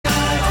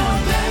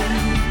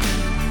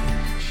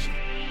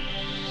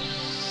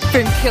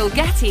From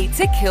Kilgetty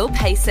to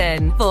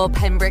Kilpayson for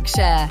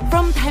Pembrokeshire.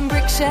 From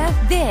Pembrokeshire,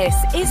 this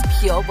is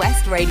Pure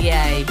West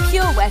Radio.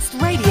 Pure West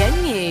Radio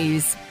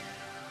News.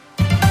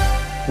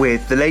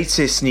 With the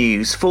latest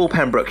news for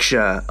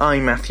Pembrokeshire,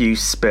 I'm Matthew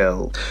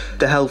Spill.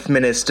 The Health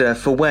Minister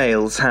for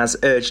Wales has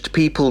urged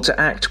people to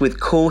act with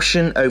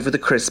caution over the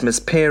Christmas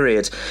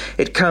period.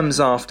 It comes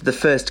after the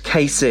first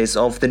cases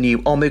of the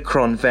new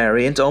Omicron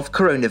variant of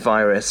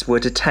coronavirus were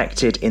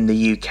detected in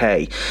the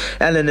UK.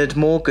 Eleanor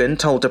Morgan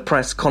told a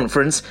press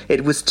conference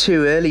it was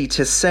too early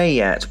to say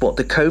yet what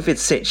the COVID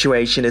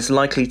situation is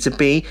likely to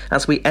be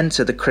as we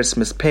enter the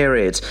Christmas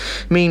period.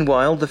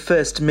 Meanwhile, the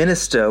First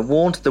Minister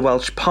warned the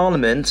Welsh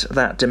Parliament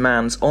that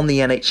demands on the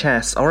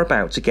NHS are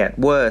about to get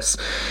worse.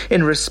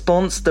 In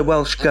response, the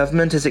Welsh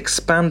Government is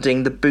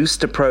expanding the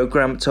booster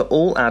programme to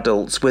all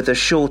adults with a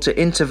shorter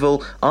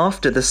interval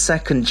after the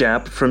second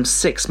jab from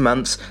 6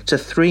 months to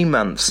 3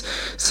 months.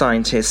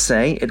 Scientists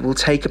say it will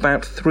take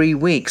about 3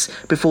 weeks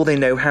before they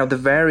know how the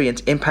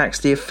variant impacts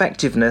the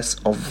effectiveness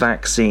of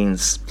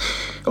vaccines.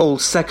 All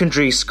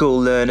secondary school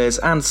learners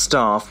and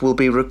staff will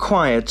be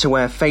required to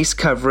wear face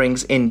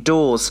coverings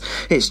indoors.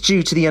 It's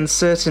due to the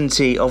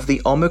uncertainty of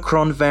the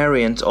Omicron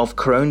variant of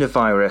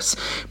coronavirus.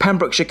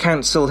 Pembrokeshire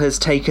Council has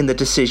taken the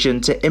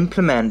decision to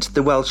implement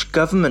the Welsh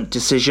Government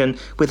decision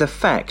with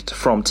effect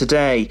from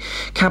today.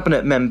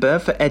 Cabinet Member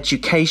for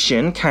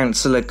Education,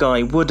 Councillor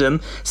Guy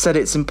Woodham, said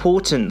it's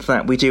important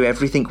that we do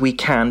everything we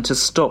can to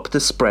stop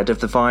the spread of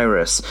the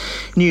virus.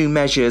 New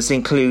measures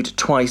include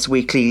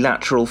twice-weekly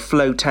lateral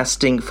flow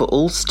testing for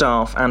all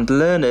staff and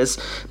learners,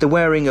 the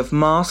wearing of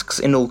masks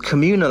in all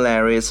communal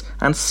areas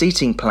and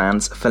seating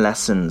plans for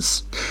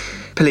lessons.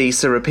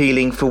 Police are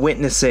appealing for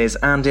witnesses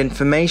and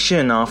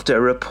information after a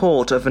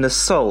report of an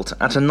assault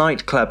at a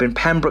nightclub in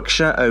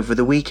Pembrokeshire over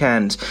the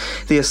weekend.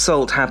 The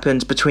assault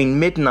happened between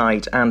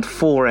midnight and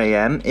 4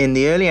 a.m. in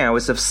the early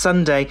hours of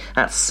Sunday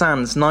at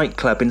Sands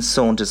nightclub in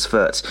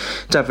Saundersfoot.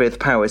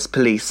 Dyfed-Powys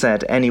Police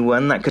said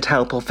anyone that could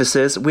help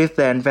officers with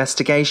their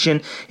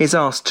investigation is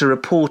asked to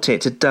report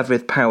it to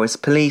Dyfed-Powys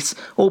Police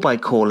or by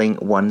calling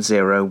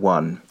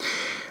 101.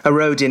 A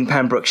road in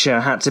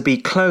Pembrokeshire had to be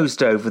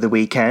closed over the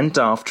weekend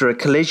after a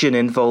collision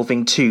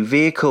involving 2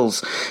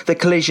 vehicles. The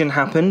collision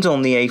happened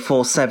on the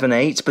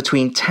A478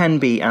 between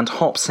Tenby and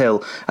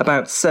Hopshill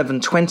about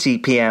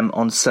 7:20 p.m.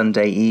 on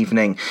Sunday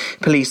evening.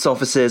 Police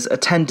officers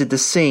attended the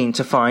scene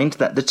to find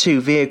that the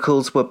 2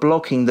 vehicles were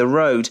blocking the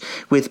road,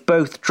 with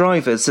both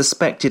drivers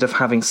suspected of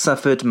having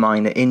suffered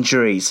minor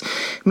injuries.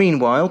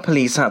 Meanwhile,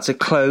 police had to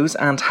close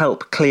and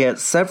help clear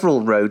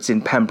several roads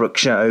in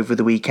Pembrokeshire over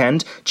the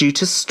weekend due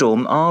to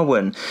Storm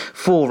Arwen.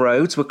 4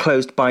 roads were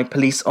closed by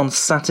police on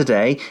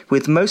Saturday,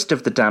 with most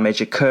of the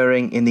damage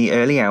occurring in the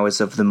early hours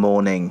of the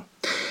morning.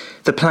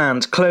 The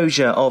planned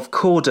closure of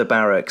Corder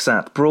Barracks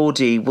at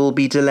Brawdy will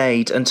be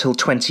delayed until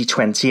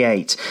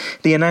 2028.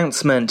 The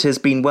announcement has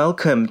been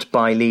welcomed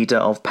by leader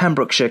of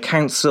Pembrokeshire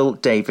Council,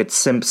 David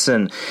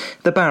Simpson.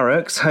 The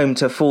barracks, home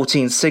to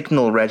 14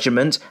 Signal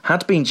Regiment,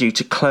 had been due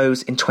to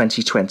close in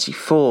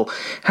 2024.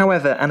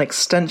 However, an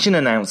extension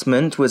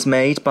announcement was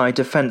made by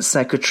Defence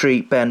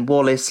Secretary Ben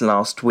Wallace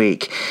last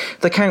week.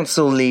 The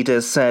council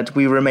leaders said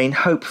we remain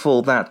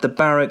hopeful that the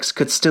barracks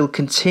could still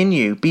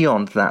continue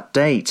beyond that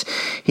date.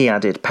 He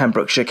added Pembrokeshire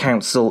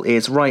Council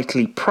is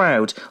rightly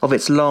proud of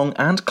its long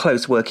and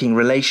close working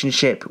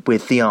relationship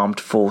with the armed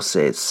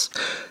forces.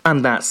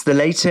 And that's the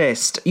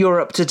latest. You're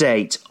up to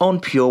date on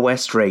Pure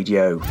West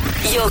Radio.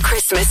 Your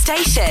Christmas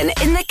station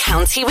in the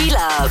county we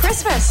love.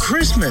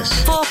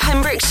 Christmas. For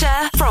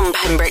Pembrokeshire, from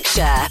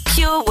Pembrokeshire,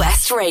 Pure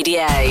West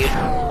Radio.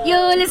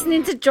 You're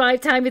listening to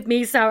Drive Time with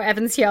me, Sara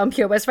Evans, here on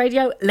Pure West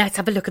Radio. Let's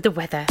have a look at the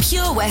weather.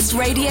 Pure West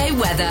Radio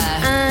weather.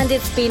 And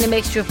it's been a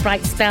mixture of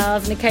bright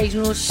spells and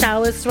occasional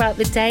showers throughout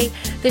the day.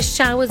 The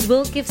showers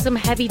will give some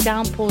heavy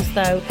downpours,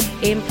 though,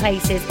 in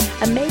places,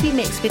 and maybe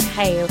mixed with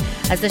hail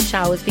as the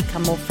showers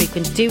become more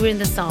frequent during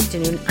this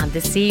afternoon and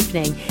this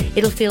evening.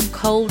 It'll feel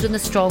cold and a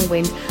strong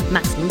wind,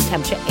 maximum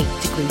temperature 8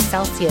 degrees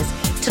Celsius.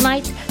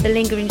 Tonight, the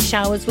lingering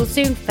showers will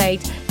soon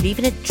fade,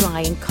 leaving a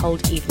dry and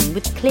cold evening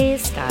with clear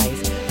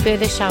skies.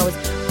 Further showers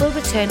will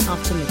return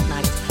after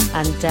midnight,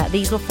 and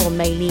these will fall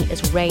mainly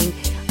as rain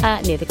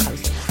near the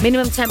coast.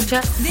 Minimum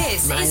temperature,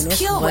 this is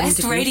Pure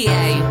West Radio.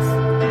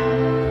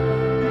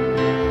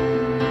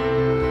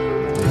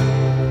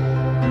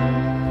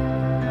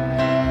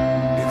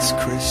 It's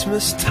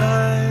Christmas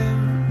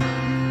time.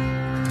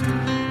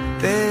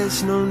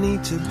 There's no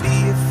need to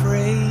be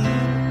afraid.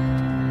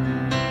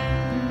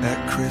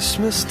 At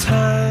Christmas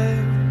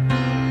time,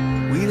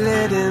 we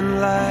let in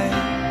light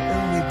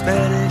and we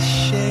banish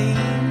shade.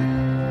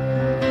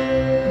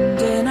 And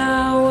in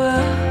our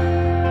world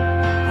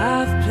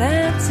of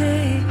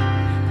plenty,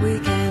 we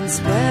can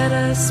spread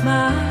a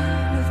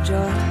smile of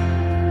joy.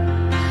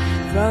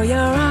 Throw your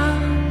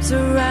arms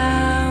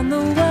around the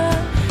world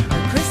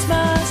at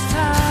Christmas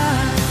time.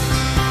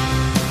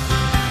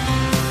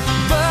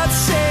 But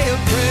say a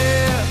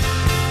prayer,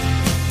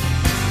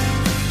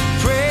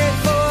 pray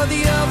for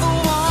the other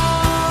ones.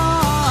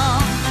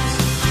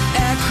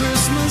 At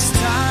Christmas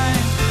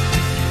time,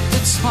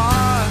 it's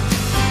hard,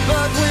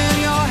 but when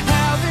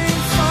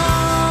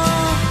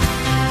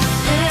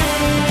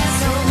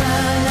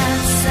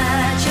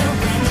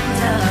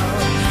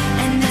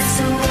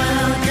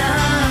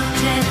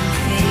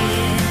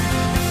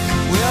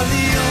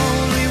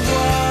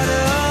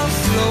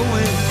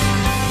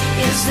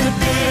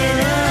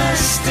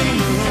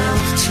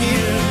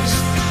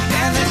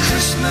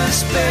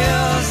Christmas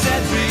bells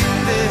that ring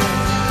there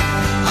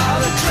are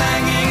the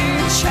clanging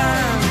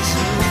chimes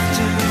of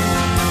doom.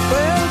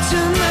 Well,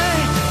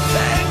 tonight,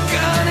 thank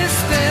God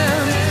it's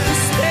them who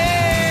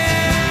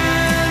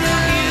stand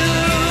on you.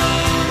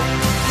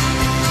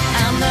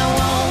 And there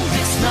won't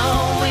be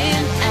snow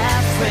in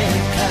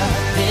Africa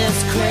this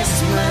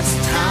Christmas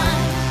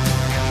time.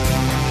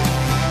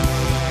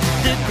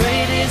 The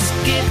greatest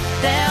gift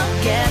they'll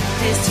get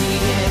this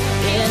year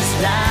is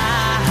life.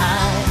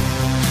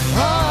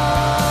 Oh,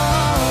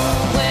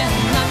 where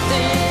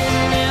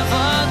nothing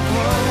ever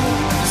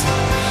grows,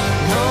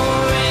 no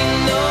rain,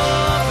 no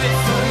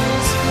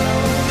rivers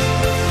flow.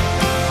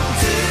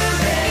 Do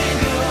they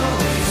know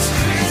it's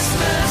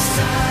Christmas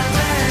time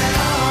at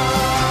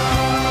all?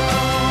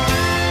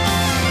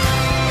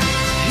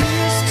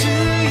 Here's to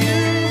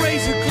you,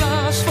 raise a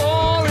glass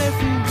for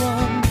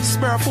everyone.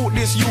 Spare a thought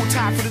this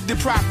Yuletide for the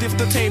deprived. If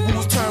the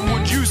tables turn,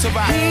 would you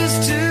survive?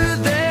 Here's to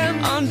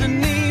them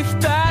underneath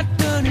that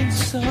burning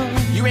sun.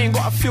 You ain't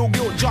gotta feel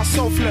guilt, just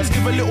selfless.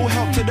 Give a little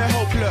help to the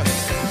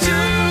helpless. Do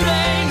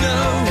they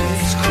know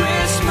it's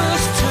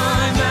Christmas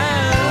time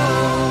at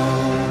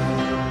all?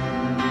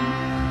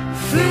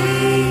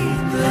 Feed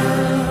the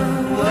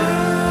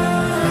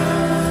world.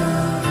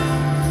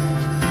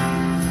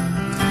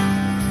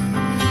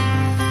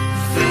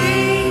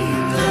 Feed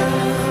the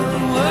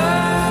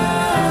world.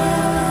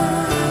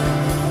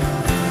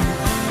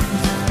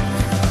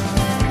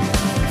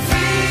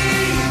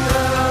 Feed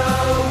the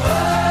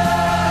world.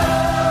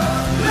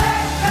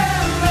 Let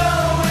them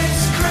know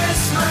it's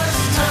Christmas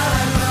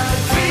time.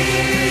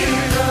 Feed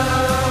the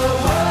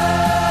world.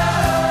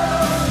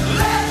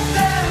 Let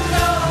them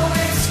know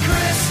it's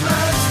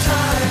Christmas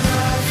time.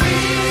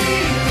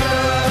 Feed the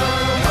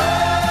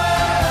world.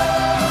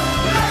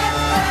 Let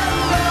them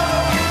know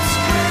it's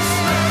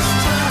Christmas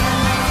time.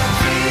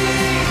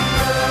 Feed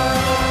the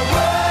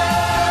world.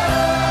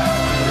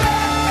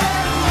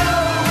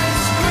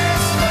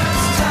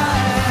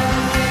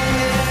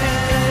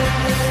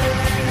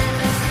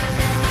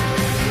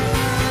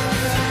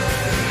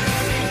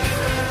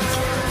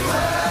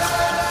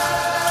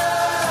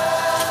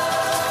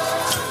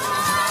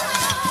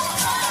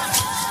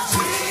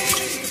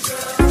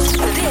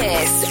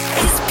 This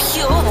is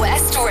Pure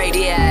West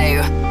Radio.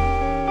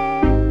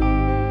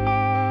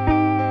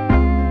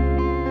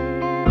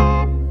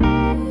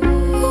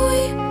 We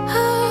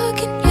hug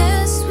and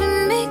yes, we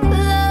make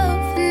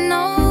love and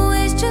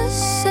always just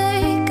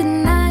say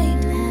goodnight.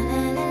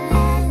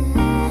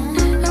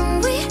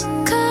 And we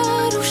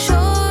cuddle, sure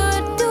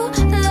I do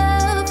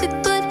love it,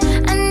 but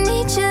I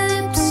need your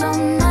lips all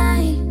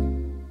night.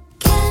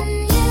 Can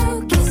you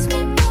kiss me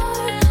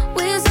more?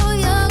 We're so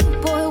young,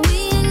 boy, we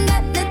ain't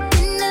got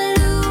nothing to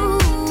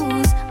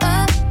lose.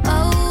 Oh,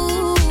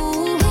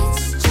 oh,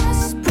 it's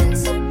just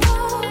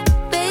principle.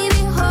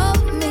 Baby,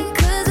 hold me,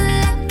 'cause I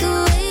like the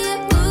way you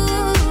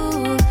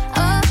move.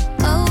 Oh,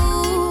 oh,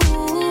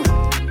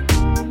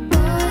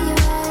 boy, you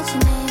write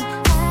your name,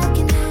 I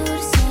can do the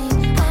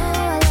same. Oh,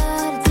 I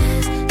love to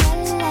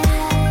dance, la la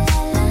la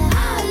la la.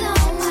 All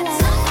on my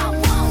tongue, I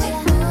want it.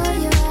 Boy,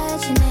 you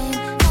write your name,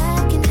 I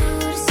can do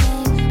the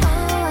same. Oh,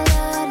 I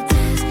love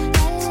to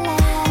dance, la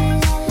la la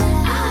la la.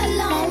 All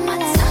on my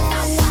tongue,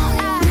 I want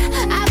it.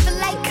 I feel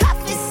like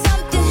coffee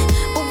something,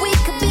 but we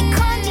could be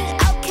corny.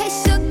 Okay,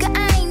 sugar, I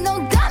ain't no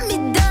dummy.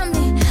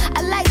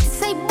 I like to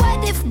say what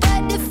if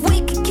we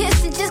could kiss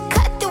and just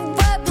cut the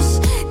rubbish.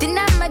 Then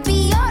I might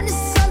be on to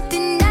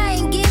something. I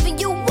ain't giving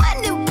you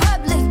one in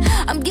public,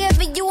 I'm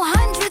giving you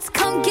hundreds,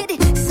 come get it.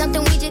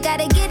 Something we just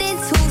gotta get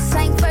into.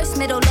 Same first,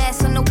 middle,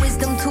 last on the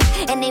wisdom tooth.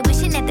 And they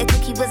wishing that the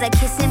cookie was a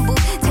kissing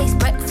booth. Taste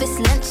breakfast,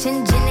 lunch,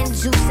 and gin and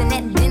juice. And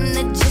at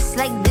dinner, just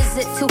like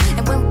dessert too.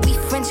 And when we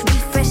French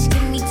refresh,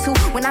 give me two.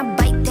 When I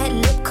bite that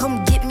lip,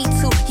 come get me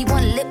two. He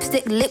want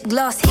lipstick, lip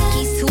gloss,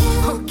 hickeys too.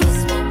 Kiss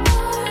me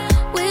more.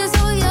 We're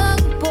so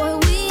young, boy,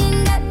 we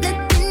ain't got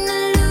nothing to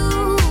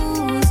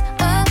lose.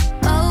 Oh,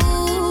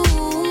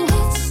 oh,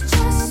 it's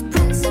just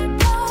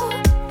principle.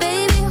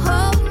 Baby,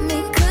 hold me,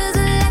 'cause I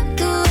like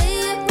the way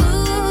you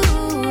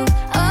move.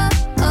 Oh,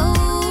 oh,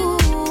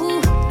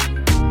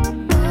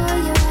 boy,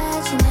 you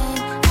write your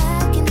name, I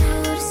can do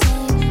the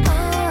same.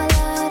 Oh, I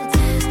love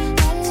to dance,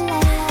 la la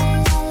la la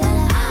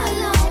la. All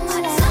on my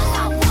tongue,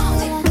 I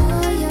want it.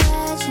 Boy, you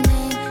write your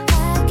name,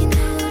 I can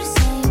do the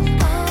same.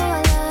 Oh,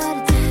 I love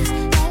to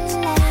dance,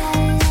 la la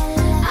la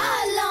la.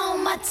 All on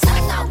my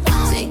tongue, I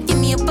want it. Give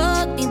me a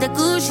buck, need the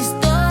Gucci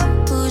store.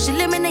 Push your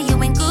limit, now you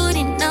ain't good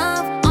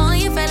enough. All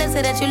your fellas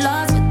say that you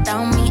lost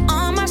without me.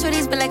 All my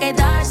shorties feel like I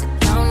dodged the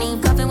county.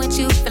 Cuffing with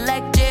you feel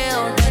like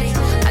jail, buddy.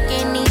 I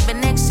can't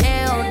even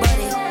exhale,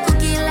 buddy.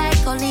 Cookie like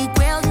holy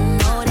grail, you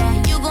know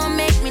that. You gon'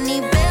 make me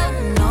need bail,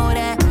 you know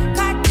that.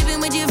 Caught dipping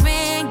with your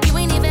friend, you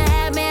ain't even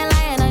had man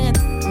lying on you,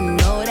 you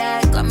know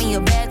that. Got me a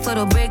bag for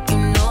the brick, you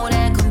know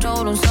that.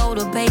 Control them, so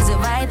the pays it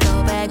right,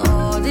 though back.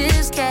 All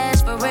this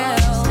cash for real.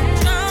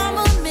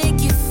 I'ma make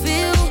you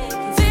feel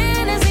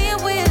fantasy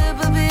and whip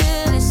a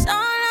bill. It's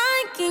all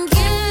I can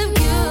give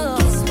you.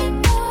 Kiss me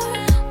more.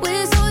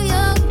 We're so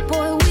young,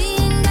 boy, we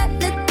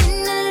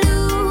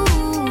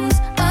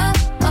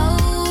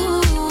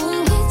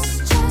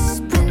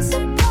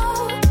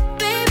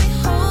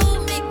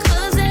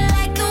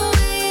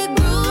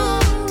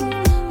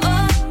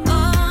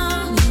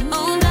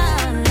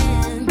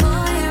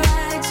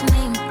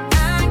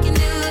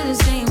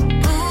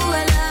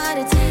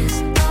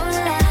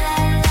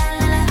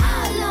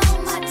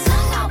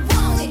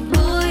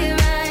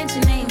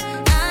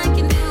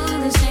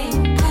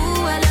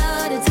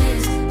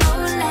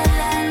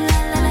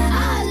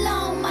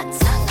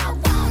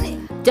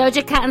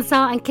Doja Cat and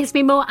Sara and Kiss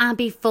Me More, and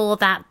before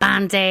that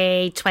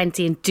Band-Aid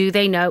 20 and Do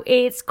They Know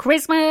It's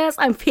Christmas.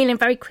 I'm feeling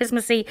very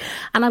Christmassy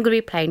and I'm going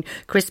to be playing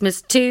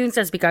Christmas tunes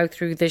as we go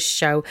through this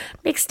show,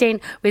 mixed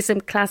in with some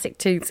classic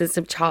tunes and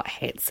some chart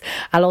hits.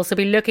 I'll also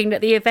be looking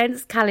at the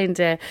events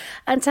calendar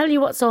and telling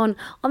you what's on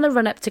the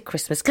run up to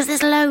Christmas, because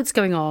there's loads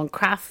going on,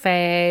 craft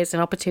fairs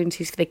and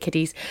opportunities for the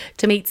kiddies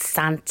to meet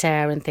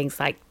Santa and things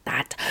like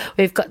that.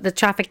 We've got the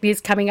traffic news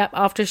coming up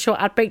after a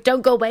short outbreak.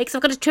 Don't go away because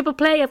I've got a triple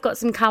play. I've got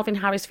some Calvin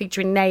Harris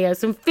featuring Neo,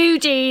 some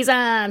Fugees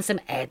and some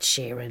Ed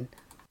Sheeran.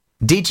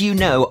 Did you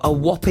know a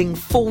whopping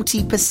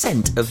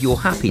 40% of your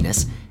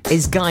happiness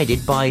is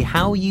guided by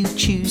how you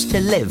choose to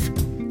live?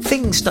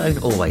 Things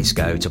don't always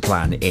go to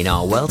plan in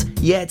our world,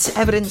 yet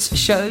evidence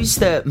shows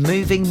that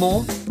moving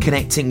more,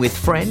 connecting with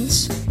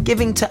friends,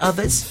 giving to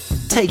others,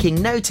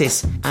 taking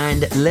notice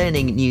and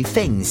learning new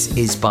things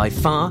is by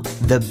far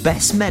the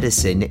best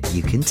medicine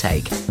you can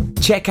take.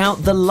 Check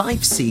out the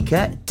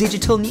LifeSeeker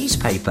digital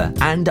newspaper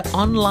and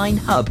online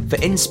hub for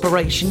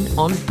inspiration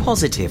on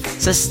positive,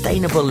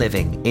 sustainable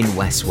living in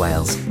West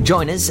Wales.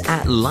 Join us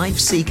at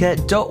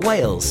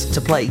lifeseeker.wales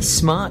to play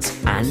smart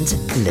and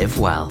live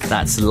well.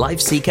 That's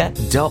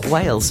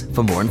lifeseeker.wales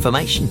for more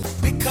information.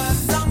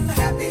 Because I'm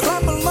happy.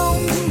 Clap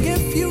along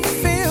if you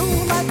feel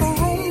like a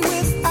room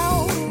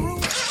without a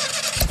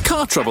roof.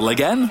 Car trouble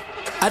again?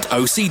 At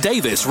OC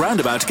Davis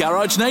Roundabout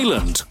Garage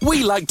Neyland,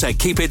 we like to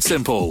keep it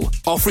simple,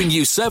 offering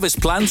you service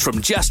plans from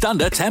just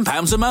under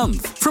 £10 a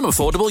month. From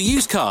affordable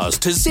used cars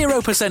to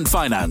 0%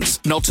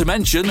 finance, not to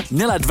mention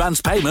nil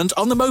advance payment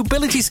on the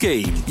mobility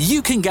scheme.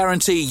 You can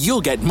guarantee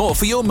you'll get more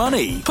for your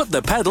money. Put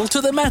the pedal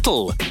to the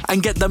metal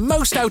and get the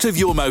most out of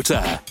your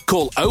motor.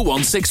 Call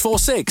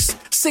 01646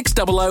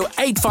 600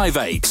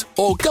 858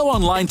 or go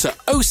online to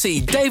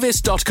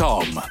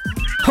ocdavis.com.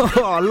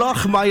 Oh,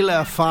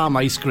 Lochmeyler Farm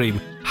Ice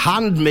Cream.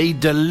 Handmade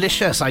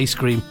delicious ice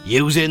cream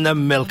using the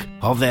milk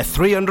of their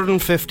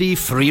 350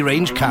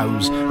 free-range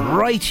cows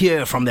right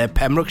here from their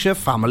Pembrokeshire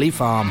family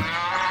farm.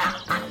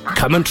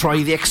 Come and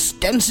try the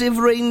extensive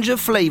range of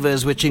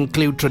flavours which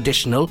include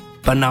traditional,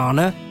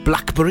 banana,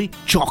 blackberry,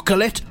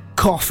 chocolate,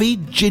 coffee,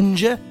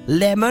 ginger,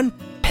 lemon,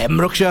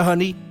 Pembrokeshire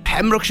honey,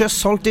 Pembrokeshire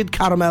salted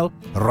caramel,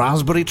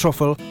 raspberry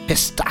truffle,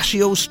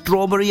 pistachio,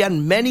 strawberry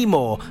and many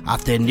more at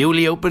their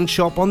newly opened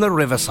shop on the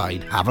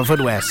Riverside,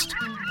 Haverfordwest.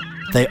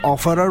 They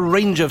offer a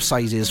range of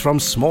sizes from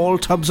small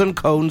tubs and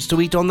cones to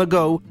eat on the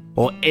go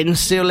or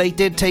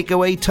insulated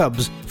takeaway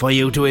tubs for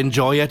you to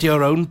enjoy at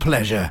your own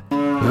pleasure.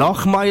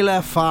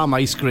 Lochmeyler Farm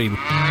Ice Cream.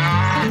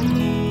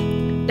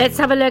 Let's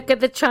have a look at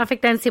the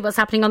traffic then, see what's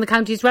happening on the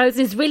county's roads.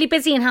 It's really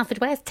busy in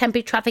Haverfordwest.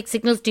 Temporary traffic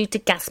signals due to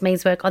gas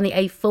mains work on the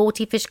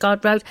A40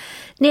 Fishguard Road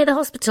near the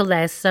hospital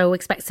there, so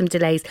expect some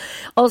delays.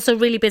 Also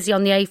really busy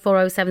on the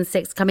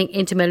A4076 coming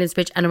into Merlin's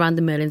Bridge and around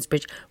the Merlin's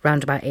Bridge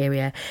roundabout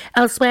area.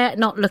 Elsewhere,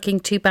 not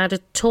looking too bad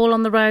at all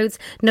on the roads.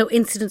 No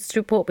incidents to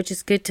report, which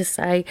is good to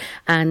say.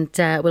 And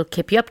we'll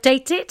keep you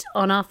updated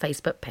on our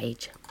Facebook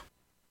page.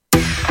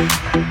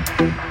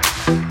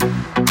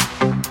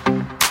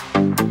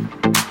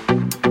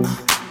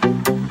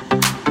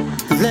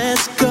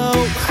 Let's go.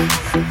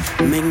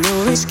 Make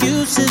no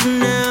excuses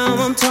now.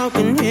 I'm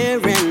talking here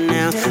and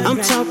now. I'm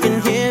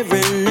talking here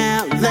and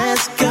now.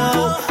 Let's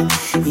go.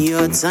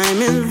 Your time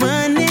is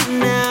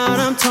running out.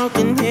 I'm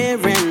talking here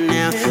and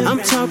now. I'm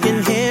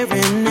talking here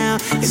and now.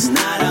 It's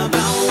not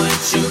about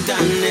what you've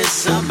done,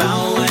 it's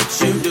about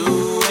what you do.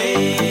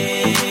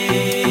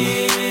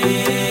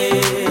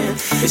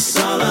 It's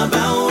all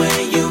about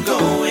where you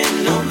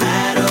going, no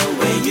matter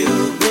where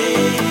you've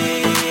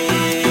been.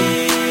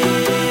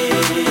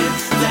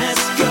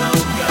 Let's go.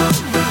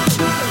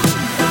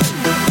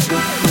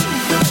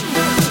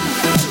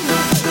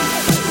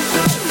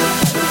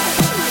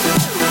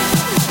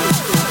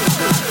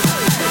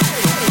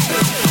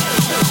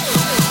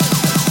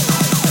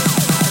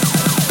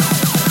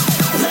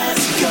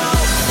 Let's go.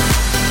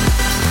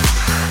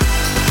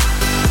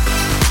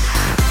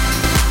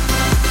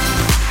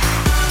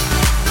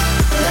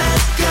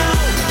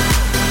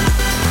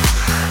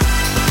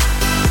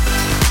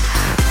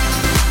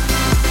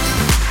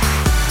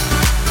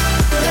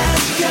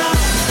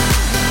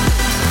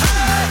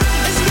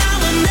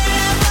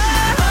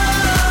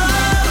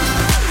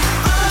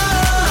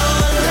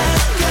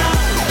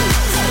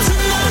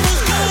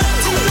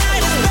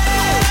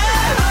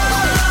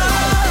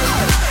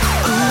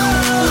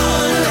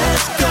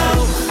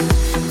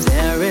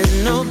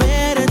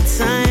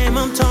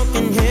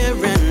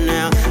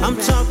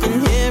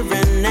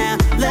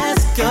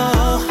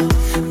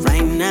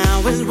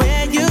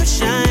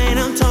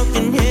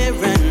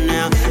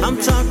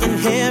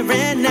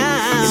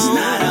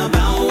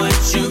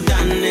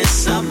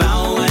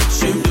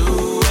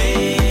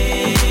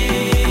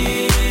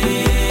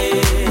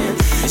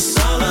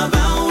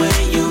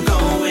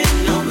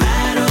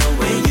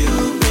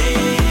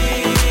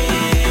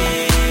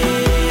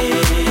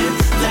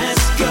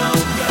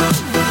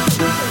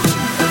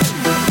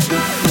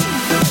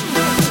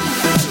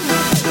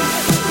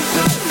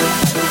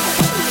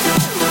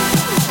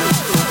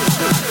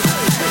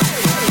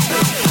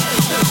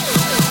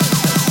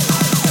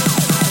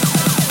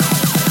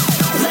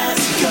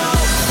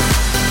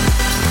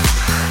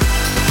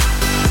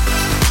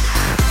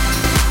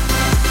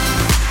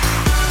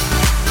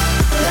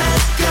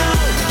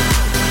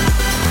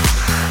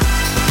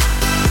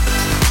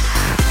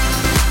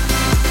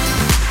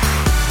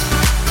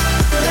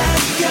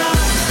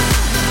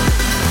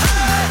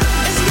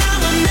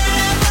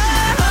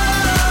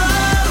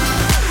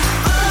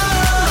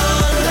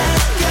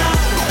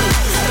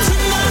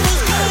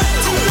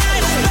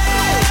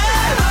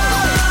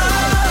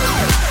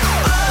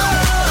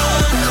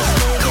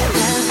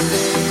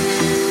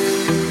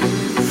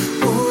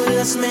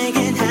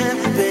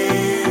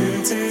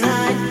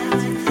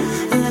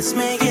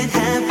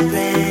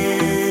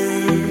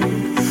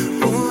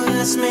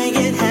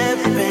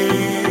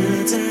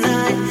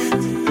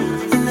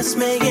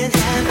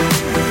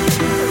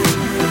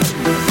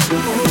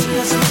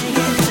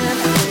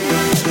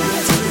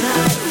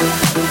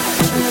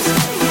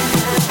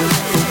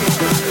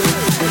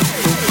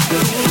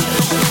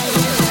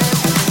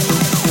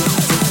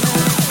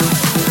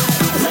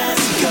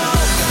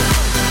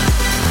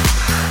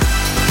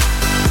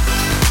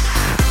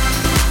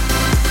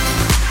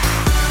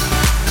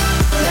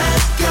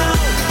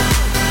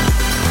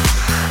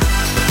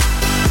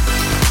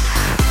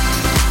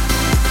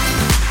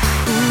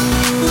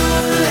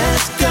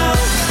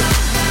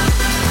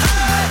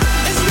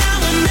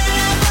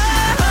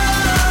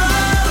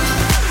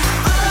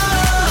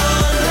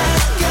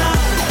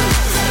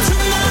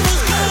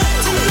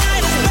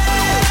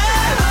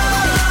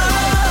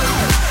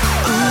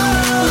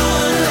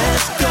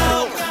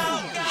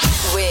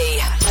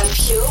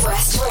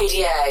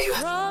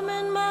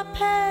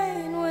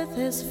 with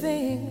his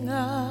fingers,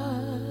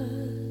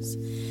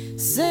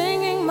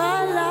 singing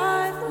my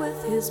life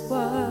with his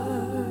words,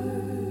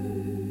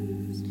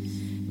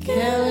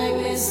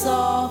 killing me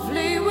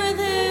softly with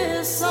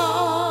his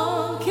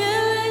song,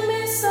 killing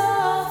me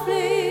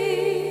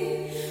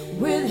softly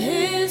with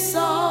his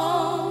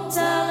song,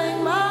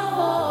 telling my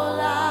whole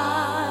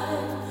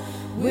life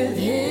with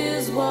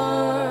his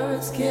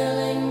words,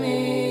 killing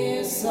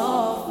me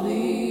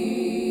softly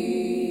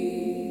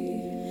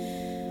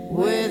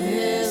with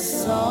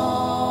his song.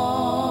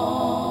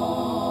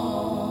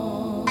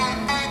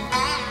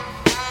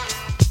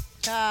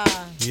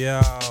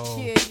 Yo,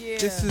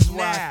 this is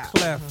why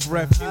Clef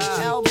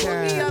Refugee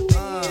Camp,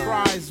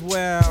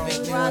 Criswell,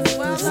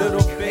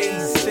 Little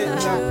Bass sitting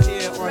up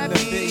here on the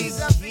bass.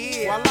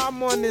 While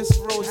I'm on this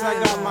road, I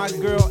got my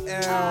girl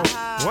L.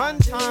 One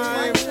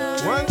time.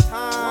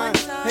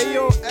 Hey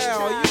yo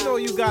L, you know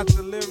you got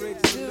the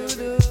lyrics.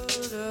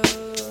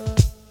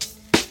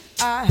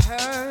 I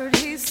heard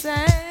he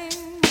sang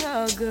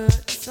a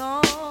good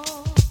song.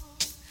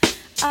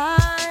 I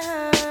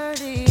heard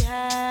he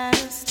had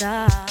a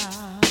style.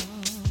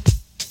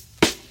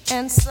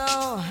 And so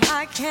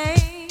I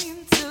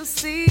came to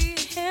see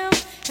him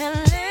and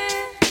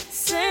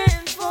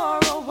listen for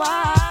a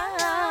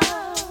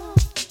while.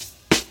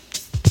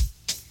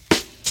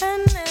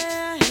 And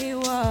there he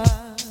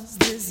was,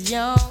 this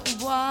young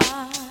boy,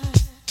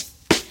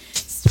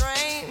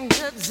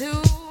 stranger to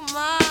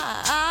my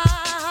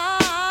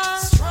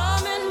eyes,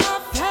 strumming my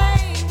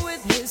pain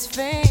with his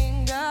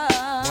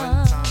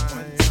fingers,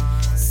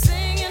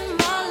 singing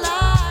my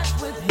life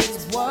with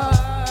his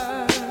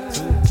words,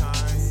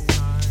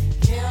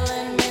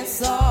 killing me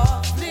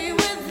softly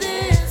with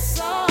this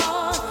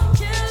song,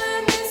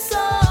 killing me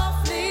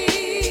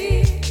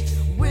softly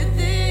with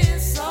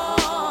this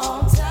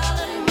song,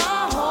 telling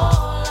my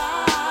whole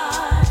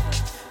life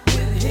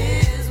with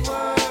his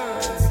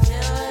words,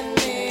 killing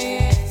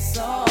me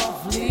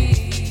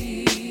softly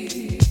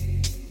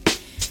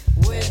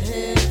with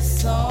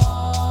his song.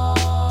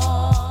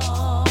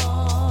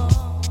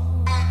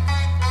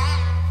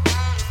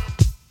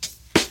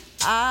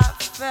 I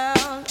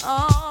felt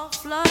all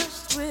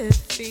flushed with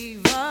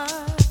fever,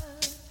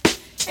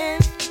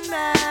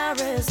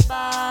 embarrassed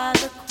by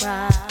the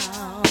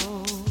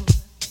crowd.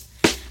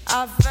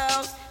 I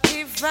felt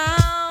he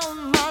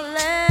found my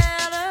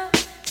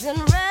letters and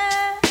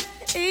read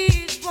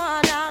each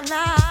one out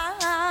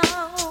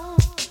loud.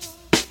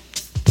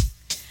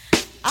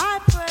 I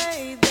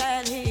prayed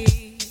that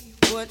he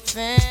would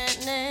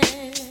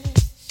finish,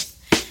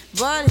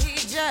 but he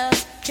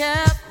just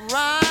kept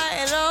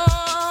right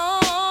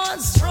on,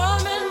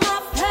 strumming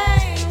my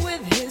pain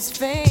with his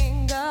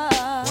fingers,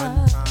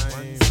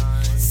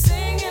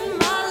 singing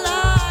my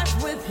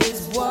life with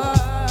his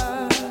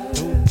words,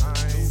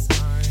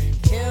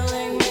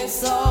 killing me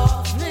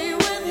softly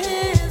with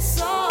his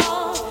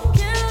song,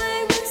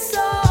 killing me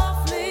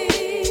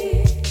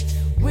softly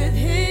with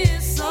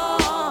his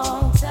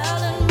song,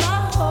 telling my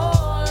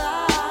whole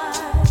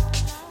life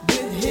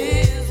with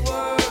his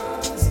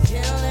words,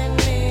 killing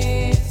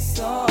me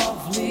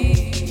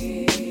softly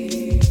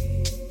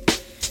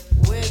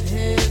with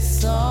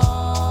his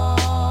song.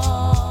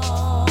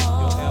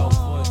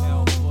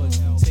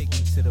 Take me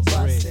to the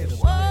bridge.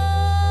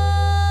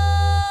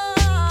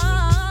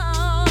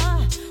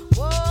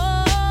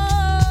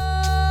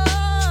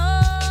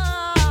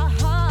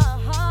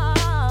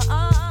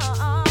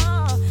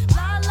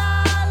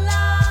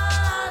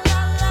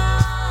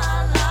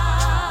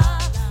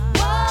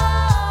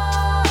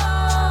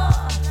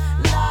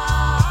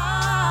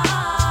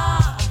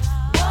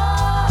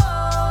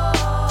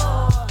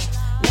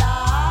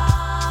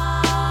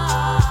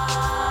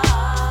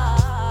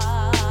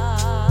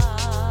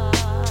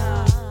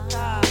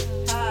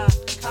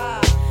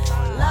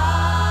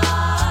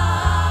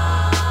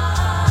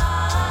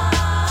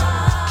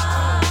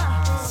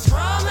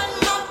 Strumming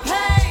my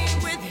pain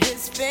with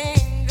his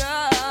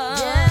fingers.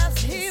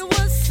 Yes, he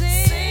was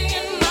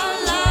singing my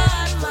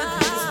life with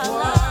his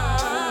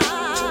words,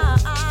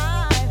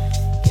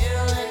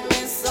 killing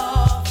me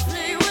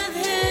softly with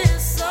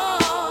his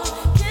song,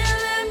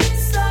 killing me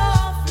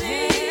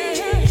softly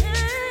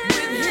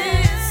with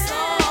his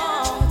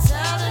song,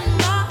 telling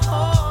my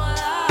whole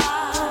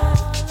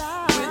life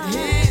with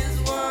his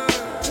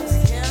words,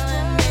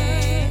 killing me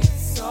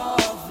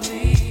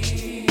softly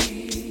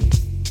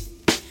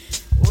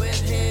with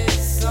his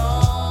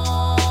song.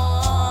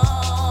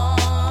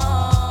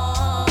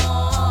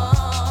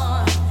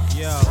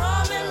 Yo,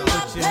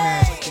 put your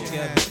hands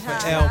together for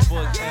L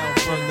Book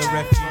from the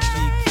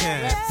refugee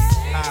camp.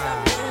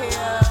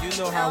 You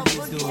know how we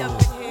do.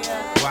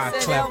 Why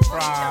Clef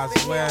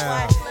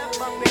Roswell,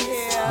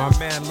 my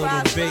man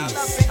Little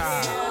Bass,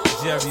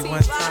 Jerry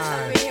one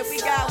time.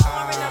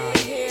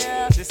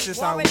 This is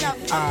how we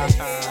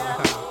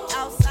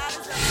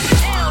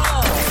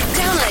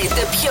Download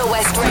the Pure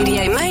West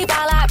Radio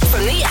mobile app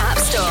from the App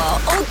Store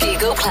or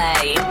Google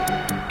Play.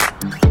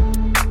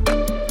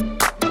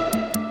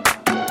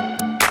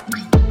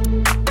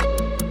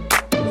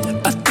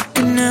 I took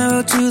an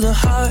arrow to the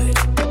heart.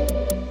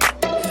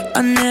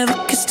 I never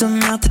kissed a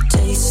mouth that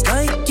tastes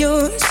like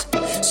yours.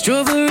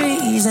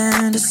 Strawberries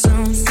and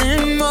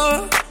something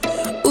more.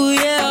 Ooh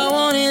yeah, I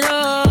want it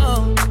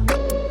all.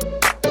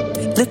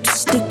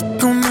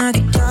 Lipstick on my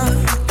guitar.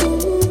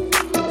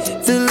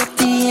 Fill up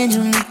the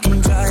engine, we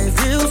can drive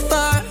real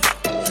far.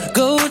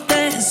 Go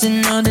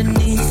dancing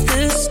underneath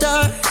the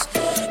stars.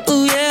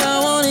 Ooh yeah, I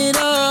want it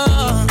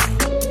all.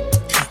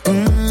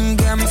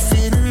 Got me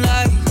feeling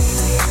like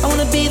I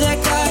wanna be that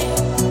guy.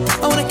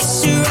 I wanna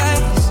kiss your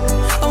eyes.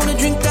 I wanna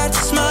drink that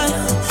smile.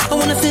 I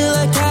wanna feel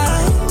like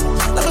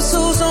like my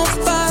soul's on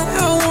fire.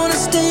 I wanna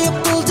stay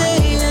up all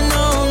day and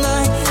all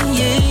night.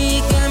 Yeah,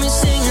 you got me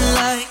singing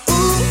like,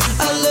 ooh,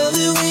 I love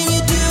it when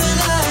you do it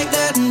like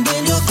that. And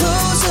when you're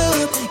close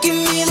up, give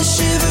me the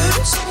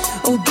shivers.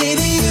 Oh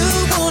baby, you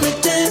wanna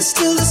dance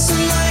till the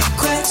sunlight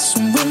cracks.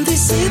 And when they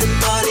say the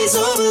party's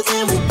over,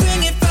 then we'll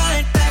bring it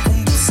right back.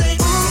 And we'll say,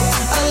 ooh,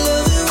 I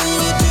love it when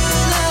you do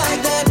it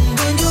like that. And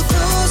when you're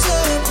close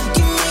up,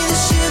 give me the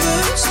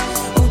shivers.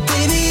 Oh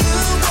baby, you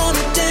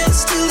wanna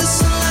dance till the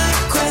sunlight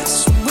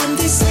cracks. When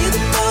they say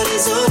the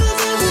party's over,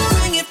 then we'll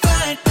bring it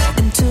right back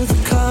into the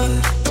car.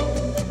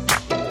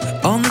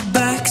 On the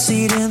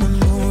backseat in the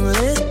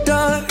moonlit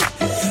dark.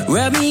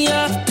 Wrap me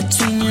up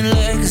between your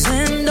legs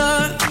and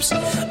arms.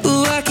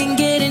 Ooh, I can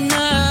get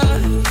enough.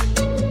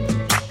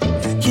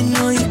 You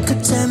know you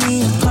could tear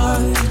me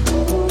apart.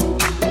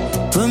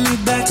 Put me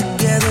back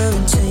together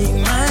and take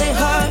my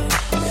heart.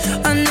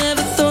 I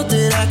never thought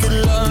that I could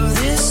love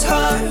this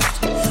hard.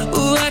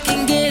 Ooh, I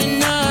can get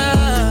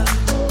enough.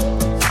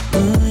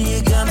 Ooh,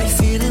 you got me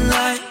feeling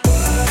like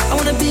I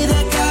wanna be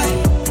that guy.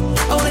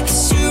 I wanna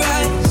kiss your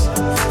eyes.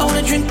 I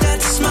wanna drink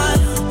that smile.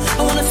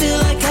 I wanna feel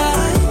like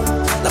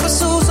like my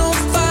soul's on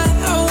fire.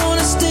 I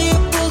wanna stay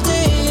up all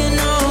day and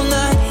all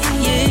night.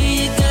 Yeah,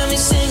 you got me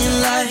singing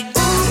like,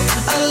 ooh,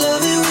 I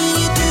love it when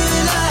you do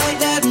it like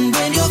that. And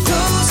when you're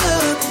close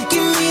up,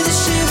 give me the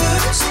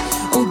shivers.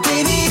 Oh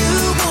baby, you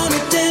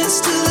wanna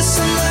dance till the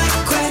sunlight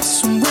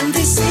cracks. And when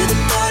they say the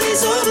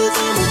party's over,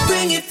 then we'll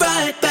bring it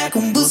right back.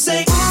 And we'll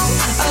say, ooh,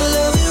 I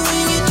love it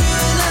when you do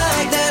it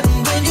like that.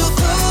 And when you're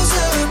close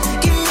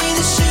up, give me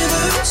the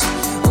shivers.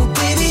 Oh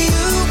baby,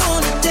 you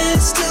wanna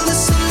dance till the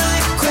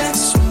sunlight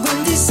cracks. And when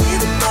they say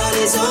the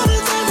party's over,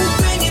 then we'll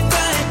bring it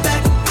right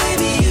back.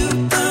 Baby, you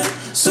burn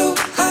so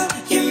hot,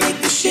 you make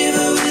me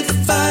shiver with the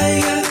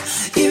fire.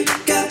 You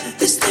got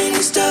this thing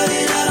you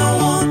started, I don't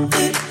want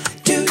it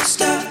to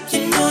stop.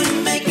 You know you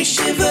make me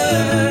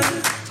shiver.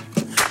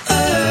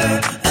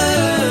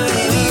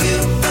 Baby, you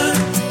burn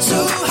so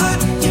hot,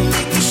 you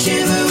make me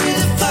shiver with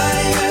the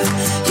fire.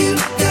 You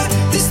got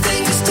this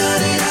thing you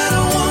started, I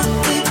don't want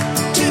it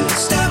to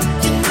stop.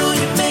 You know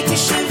you make me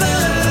shiver.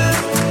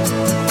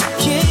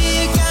 Yeah,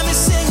 you got me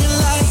singing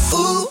like,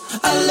 ooh,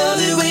 I love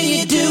it when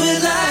you do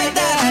it like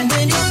that. And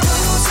when you're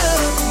close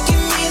up, give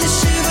me the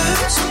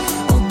shivers.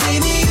 Oh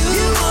baby,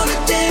 you wanna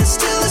dance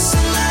till the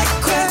sunlight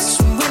cracks.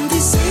 And when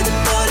they say the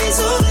party's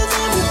over,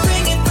 then we'll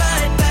bring it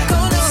right back.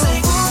 Oh no, say,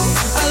 ooh,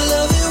 I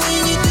love it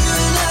when you do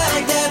it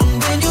like that. And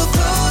when you're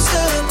close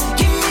up,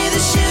 give me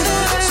the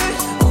shivers.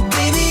 Oh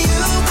baby, you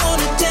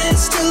wanna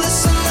dance till the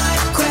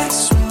sunlight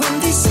cracks. And when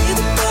they say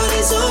the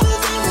party's over,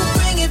 then we'll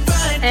bring it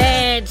right back.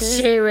 Ed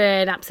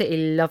Sheeran,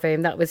 absolutely love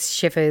him. That was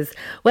Shivers.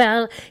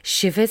 Well,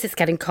 Shivers, it's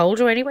getting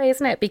colder anyway,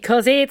 isn't it?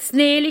 Because it's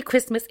nearly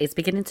Christmas. It's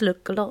beginning to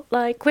look a lot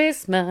like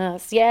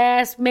Christmas.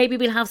 Yes, maybe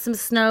we'll have some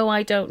snow.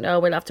 I don't know.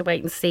 We'll have to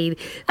wait and see.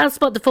 That's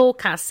what the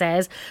forecast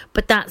says.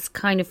 But that's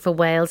kind of for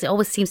Wales. It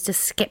always seems to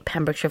skip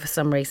Pembrokeshire for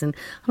some reason.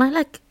 And I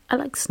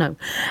like snow.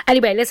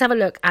 Anyway, let's have a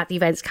look at the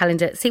events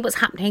calendar, see what's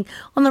happening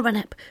on the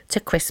run-up to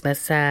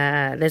Christmas.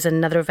 There's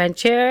another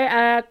event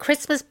here,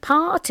 Christmas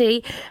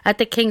party at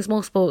the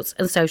Kingsmore Sports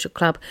and Social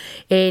Club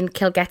in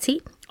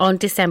Kilgetty on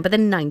December the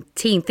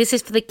 19th. This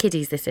is for the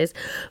kiddies, this is.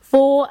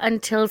 4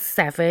 until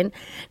 7.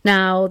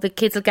 Now, the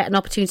kids will get an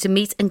opportunity to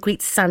meet and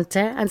greet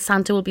Santa, and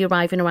Santa will be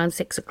arriving around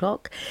 6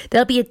 o'clock.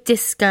 There'll be a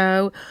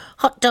disco,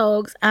 hot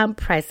dogs and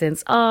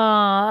presents.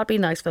 Ah, that'd be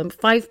nice for them.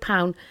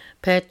 £5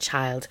 per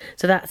child.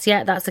 So that's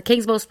the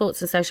Kingsmore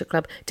Sports and Social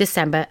Club,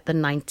 December the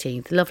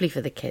 19th. Lovely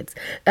for the kids.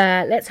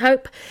 Let's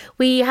hope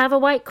we have a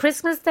white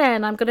Christmas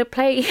then. I'm going to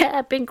play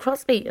Bing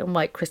Crosby on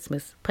White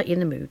Christmas. Put you in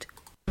the mood.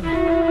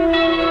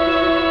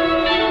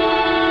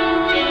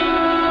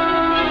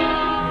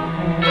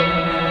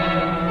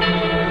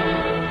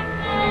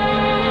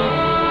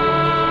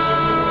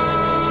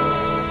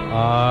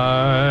 I'm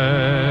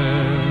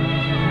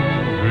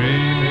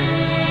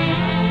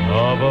dreaming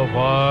of a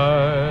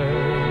white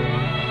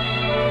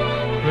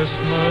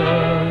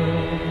Christmas,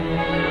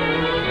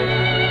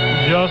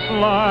 just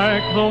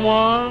like the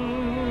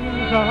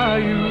ones I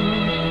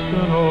used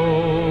to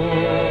know,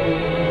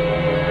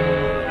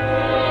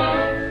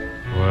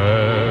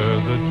 where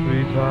the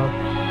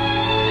treetops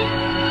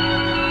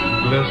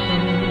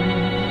glisten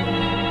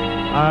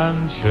and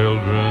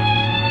children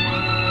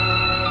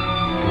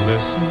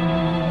listen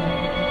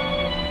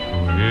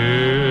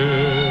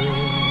hear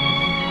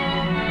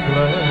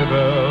sleigh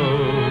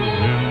bells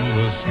in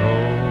the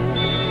snow.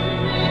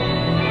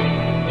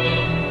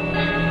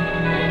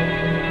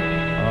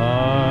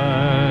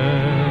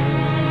 I'm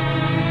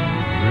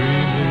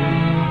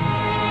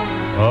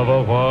of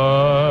a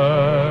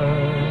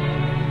white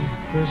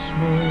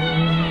Christmas.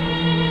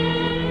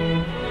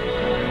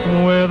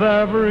 With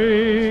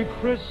every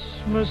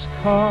Christmas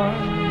card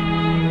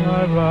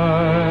I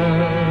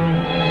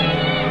write,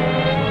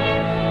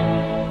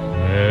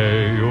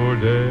 may your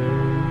day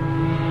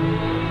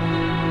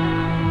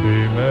be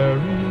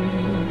merry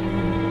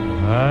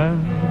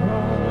and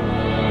bright,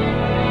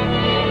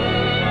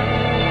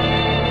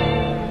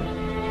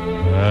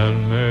 and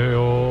may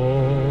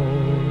all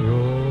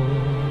your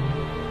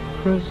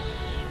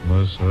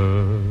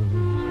Christmases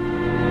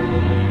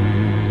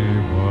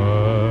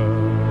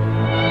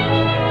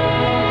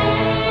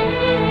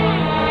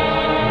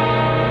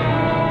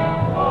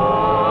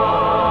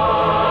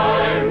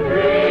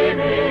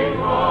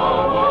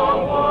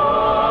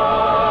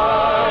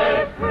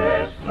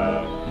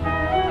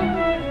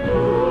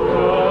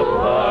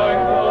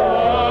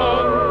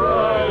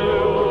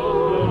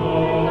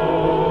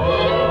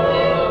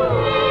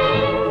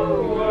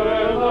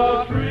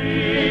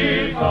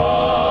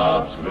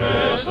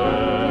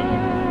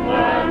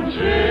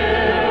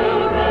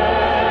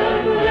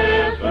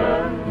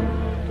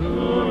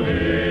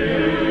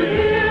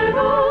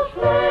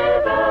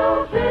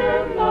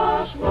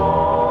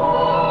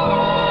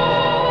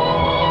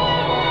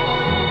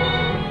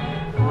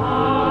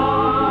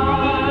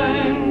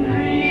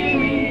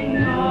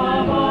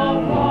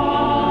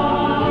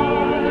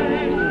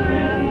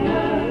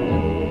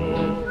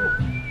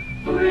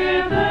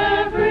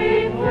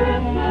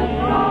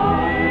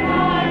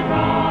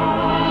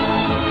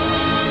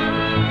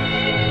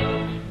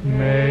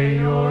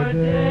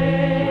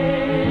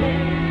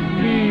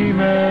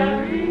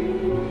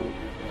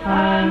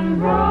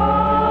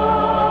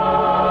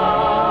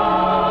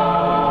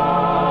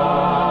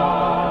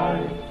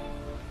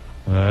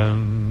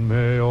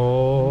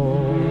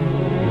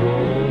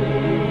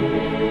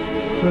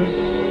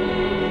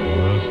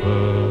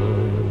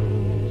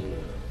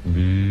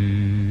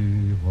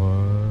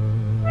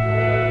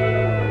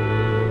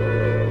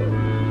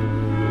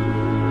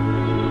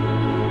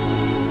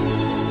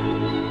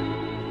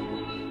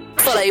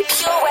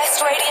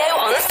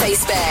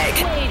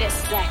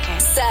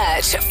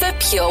for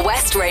Pure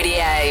West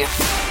Radio.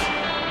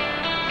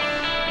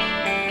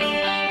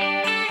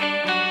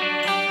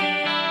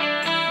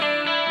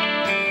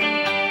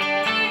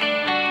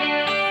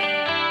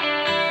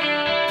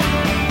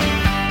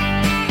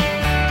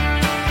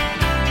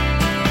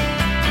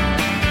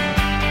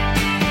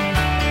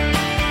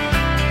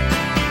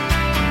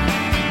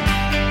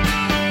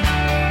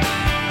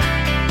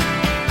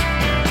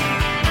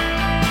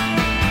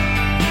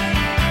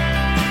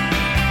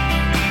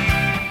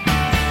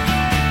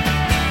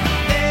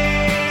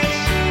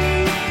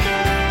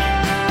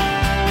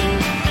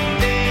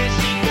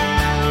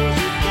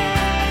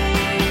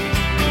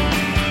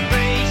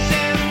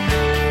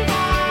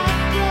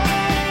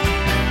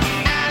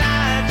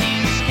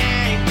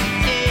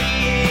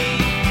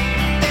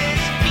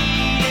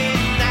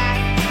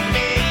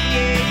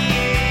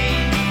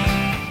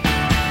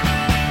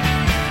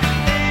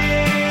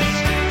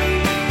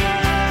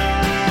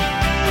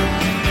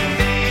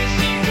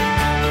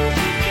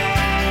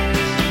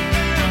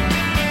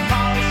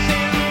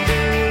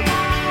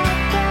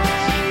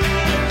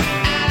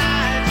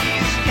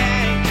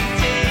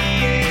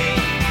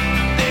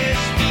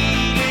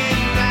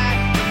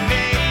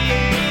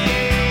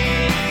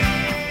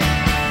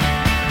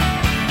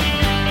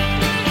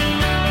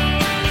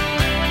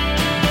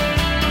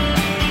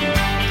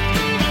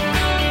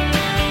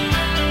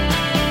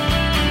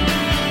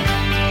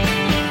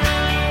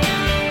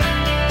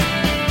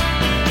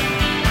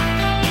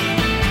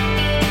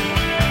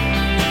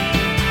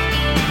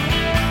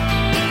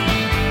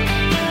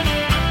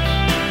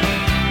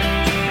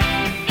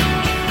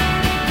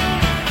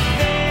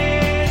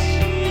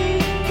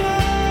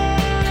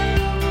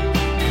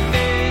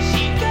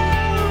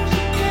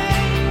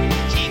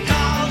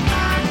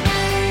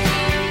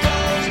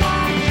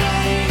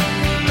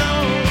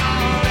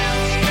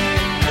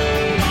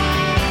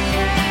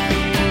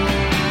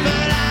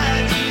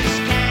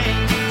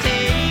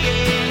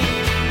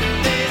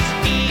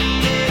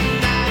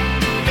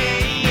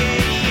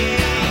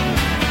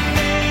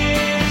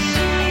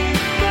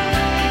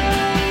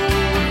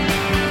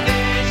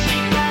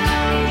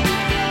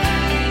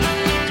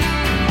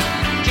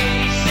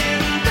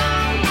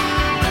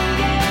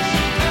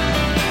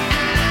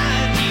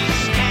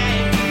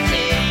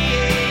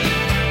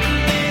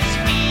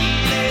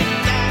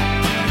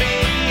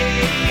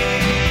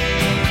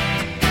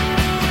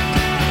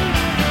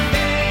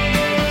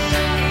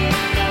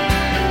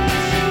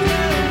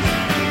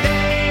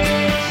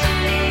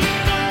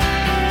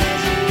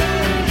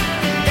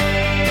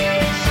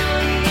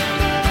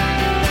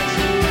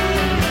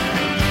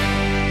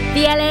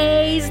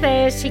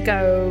 She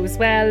goes.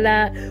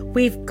 Well,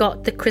 we've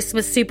got the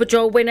Christmas Super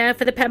Draw winner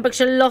for the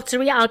Pembrokeshire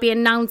Lottery. I'll be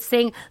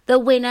announcing the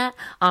winner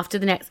after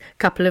the next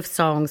couple of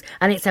songs.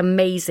 And it's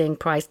amazing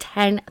prize,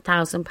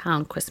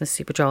 £10,000 Christmas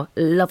Super Draw.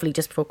 Lovely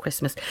just before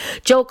Christmas.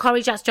 Joel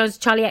Corey, Jax Jones,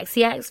 Charlie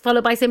XCX,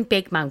 followed by some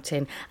Big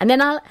Mountain. And then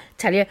I'll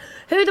tell you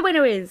who the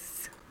winner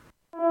is.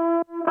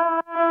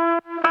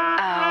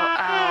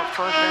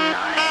 for the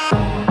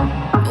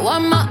night.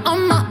 On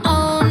my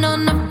own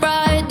on a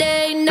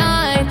Friday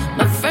night.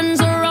 My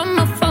friends are on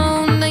my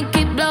phone, they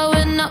keep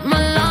blowing up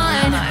my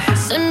line.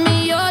 Send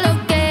me your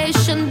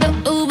location, the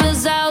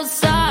Uber's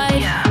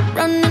outside.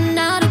 Running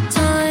out of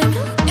time.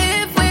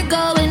 If we're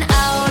going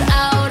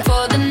out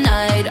for the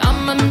night,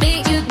 I'ma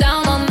meet you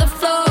down on the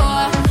floor.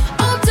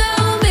 Oh,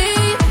 tell me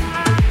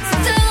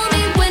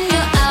when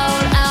you're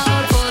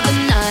out for the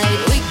night.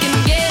 We can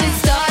get it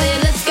started,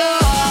 let's go.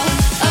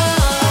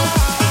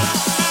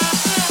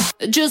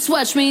 Just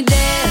watch me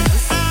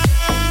dance.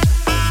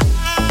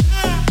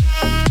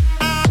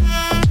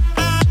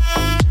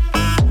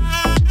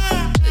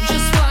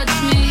 Just watch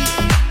me.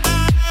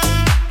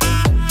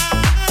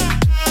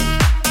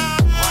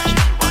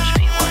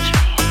 Watch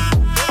me.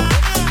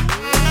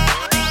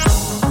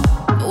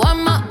 On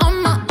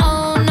my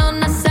own on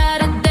a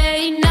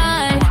Saturday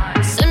night.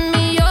 Send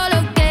me your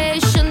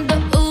location, the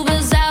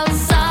Uber's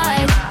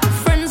outside.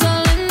 Friends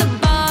all in the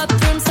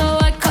bathroom, so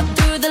I cut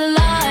through the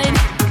line.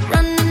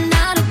 Running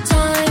out of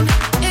time.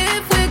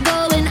 If we're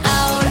going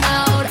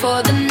out for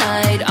the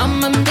night,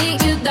 I'ma meet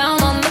you down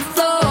on the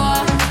floor.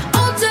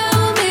 Oh,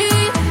 tell me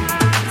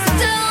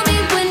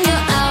when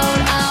you're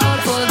out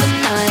for the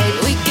night.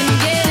 We can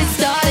get it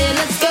started,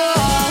 let's go.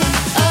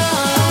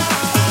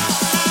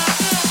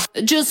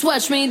 Just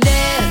watch me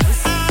dance.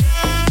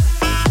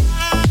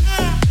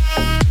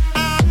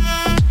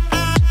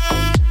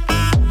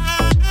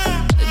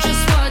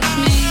 Just watch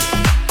me.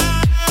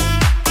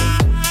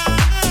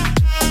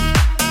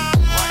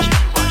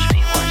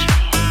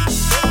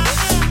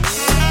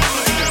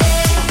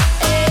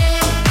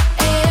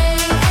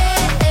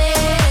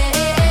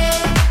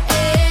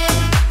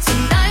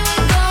 Tonight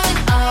we're going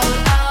out.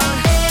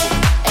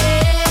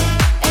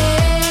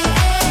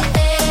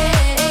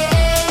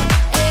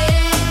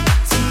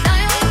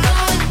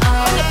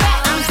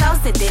 I'm so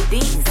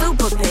addicted,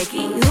 super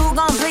picky. Who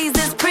gon' please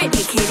this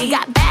pretty kitty?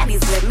 Got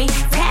baddies with me,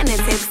 tan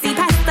and tipsy.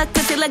 Pass the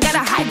concealer, gotta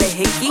hide the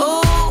hickey.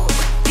 Ooh,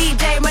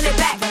 DJ run it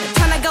back,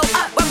 tryna go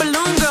up where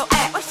Balloon Girl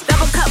at.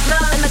 Double cup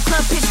love in the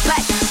club, pitch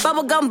black.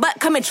 Bubblegum butt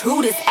coming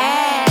true this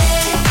ass.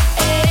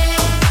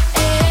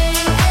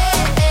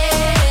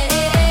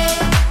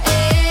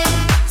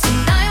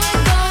 Tonight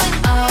we're going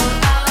out.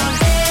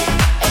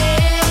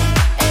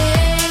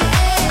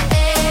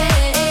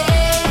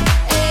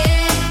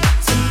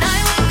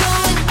 Tonight we're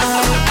going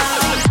out.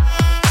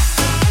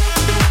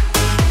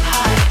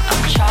 Hi,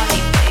 I'm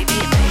Charlie, baby.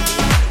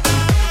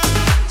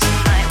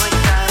 Tonight we're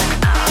going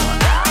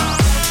out.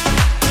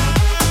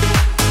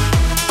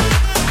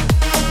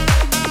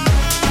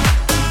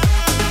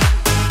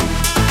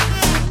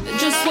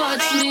 Just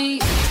watch me.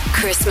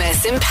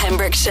 Christmas in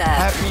Pembrokeshire.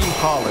 Happy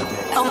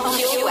holiday. On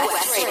Pure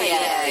West Radio.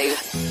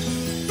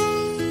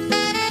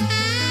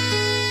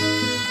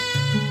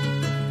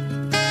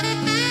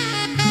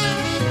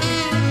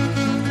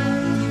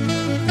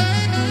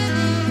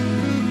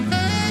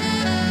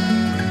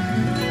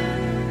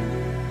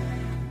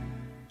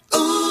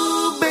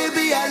 Ooh,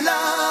 baby, I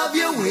love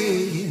your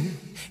way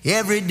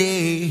every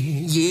day,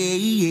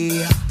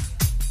 yeah.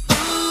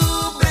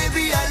 Ooh,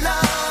 baby, I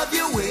love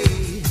your way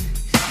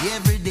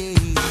every day.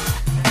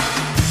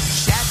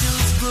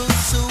 Shadows grow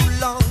so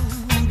long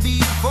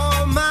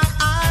before my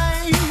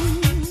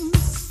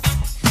eyes,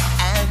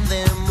 and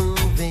they're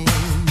moving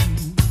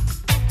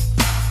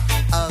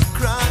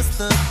across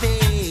the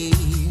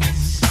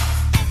page.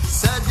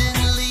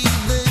 Suddenly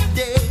the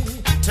day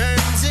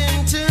turns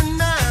into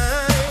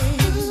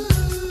night,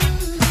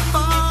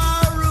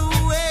 far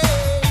away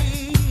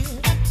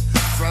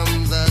from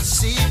the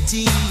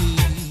city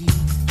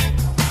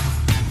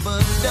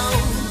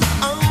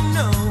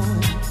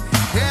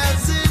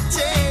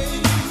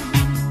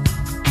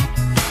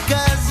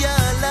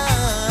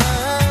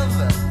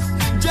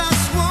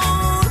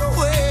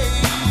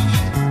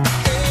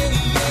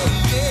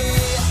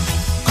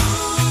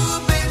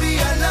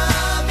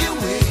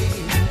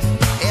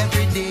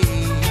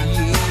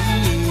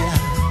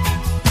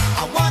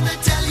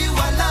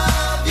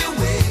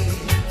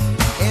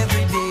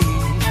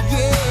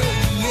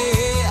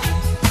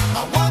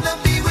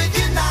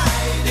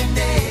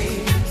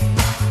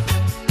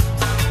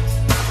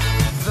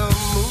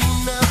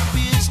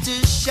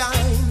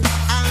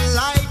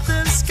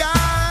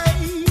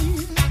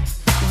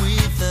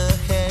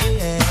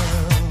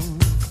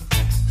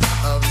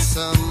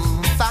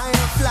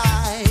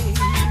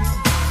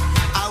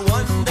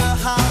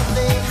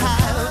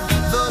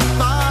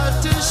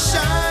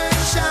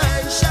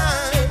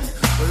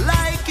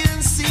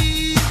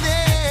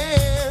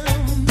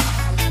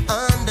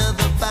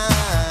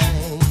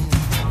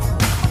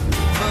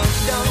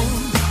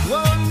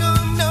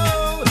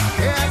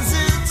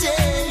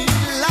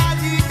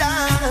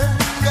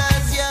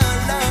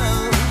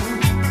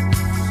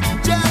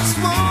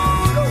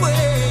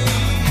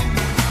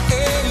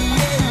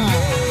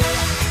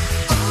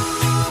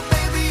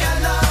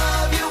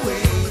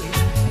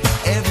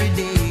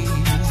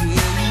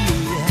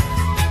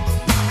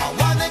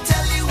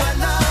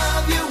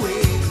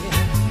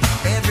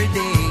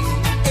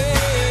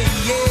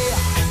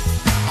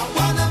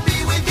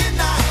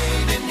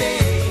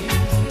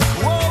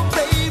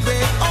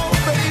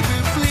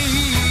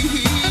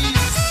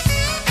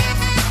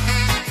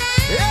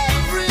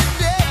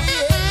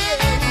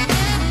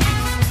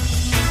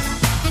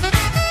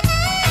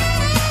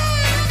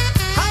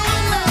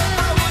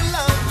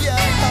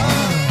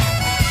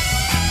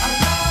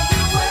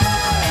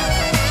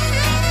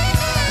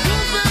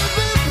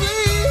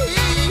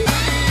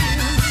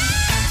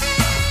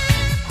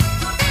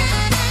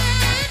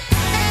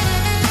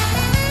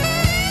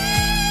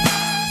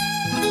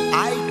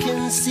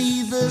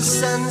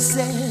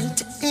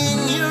sunset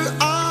in your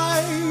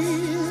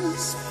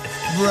eyes,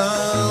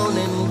 brown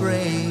and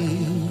gray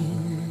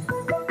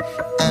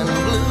and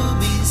blue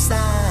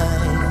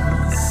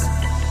besides.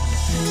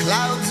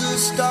 Clouds are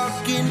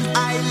stalking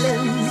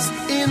islands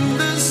in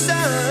the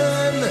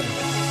sun.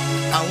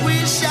 I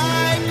wish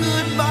I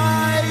could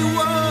buy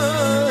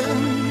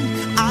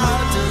one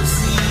out of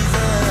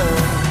season,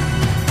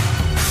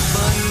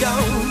 but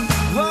don't,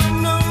 oh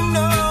no,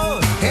 no,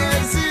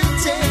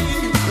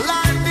 hesitate,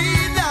 la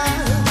vida,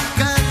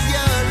 'cause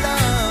your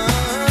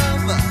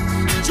love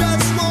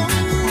just won't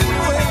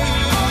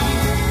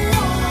wait,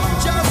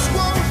 just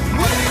won't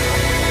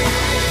wait.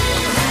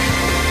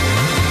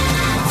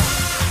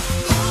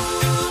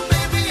 Ooh,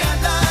 baby, I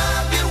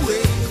love your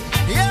way,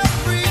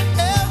 every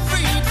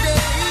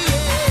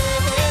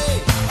day.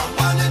 I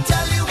wanna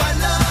tell you I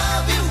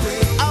love your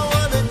way. I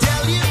wanna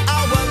tell you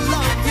how I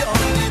love your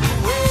little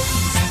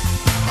ways.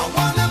 I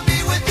wanna be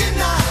with you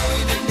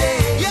night and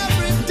day,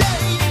 every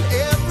day and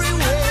every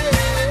way.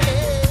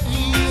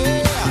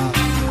 Yeah.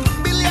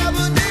 Billy, I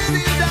would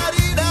diddy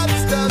daddy that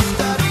stuff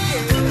daddy.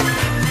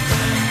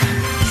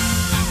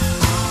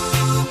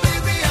 Ooh,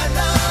 baby, I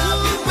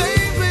love you,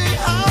 baby.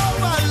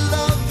 How I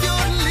love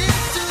your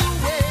little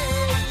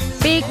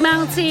ways. Big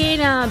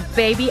Mountain,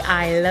 baby,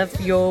 I love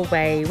your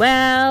way.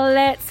 Well,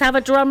 let's have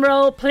a drum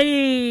roll,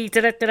 please.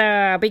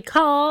 Da-da-da-da,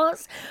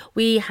 because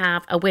we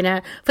have a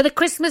winner for the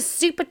Christmas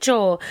Super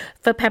Draw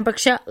for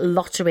Pembrokeshire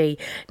Lottery.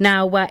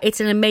 Now, it's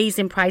an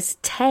amazing price,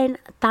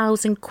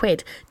 10,000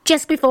 quid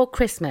just before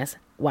Christmas.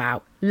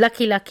 Wow.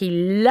 Lucky, lucky,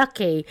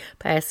 lucky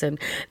person.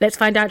 Let's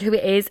find out who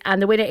it is.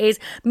 And the winner is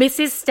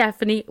Mrs.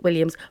 Stephanie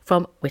Williams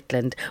from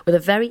Whitland with a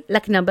very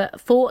lucky number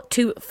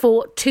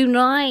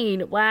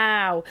 42429.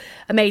 Wow.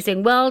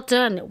 Amazing. Well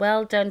done.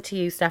 Well done to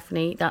you,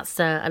 Stephanie. That's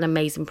an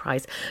amazing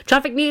prize.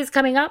 Traffic news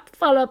coming up,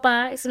 followed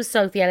by some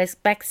Sophie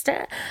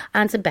Ellis-Bextor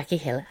and some Becky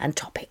Hill and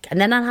Topic. And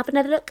then I'll have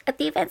another look at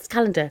the events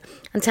calendar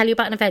and tell you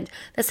about an event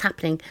that's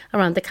happening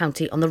around the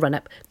county on the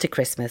run-up to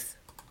Christmas.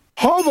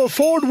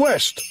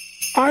 Haverfordwest,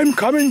 I'm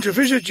coming to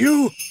visit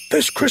you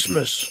this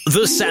Christmas.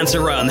 The Santa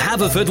Run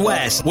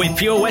Haverfordwest with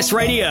Pure West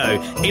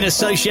Radio in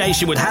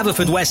association with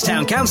Haverfordwest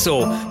Town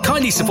Council,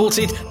 kindly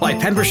supported by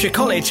Pembrokeshire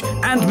College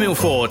and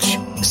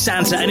Millforge.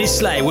 Santa and his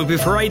sleigh will be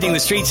parading the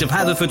streets of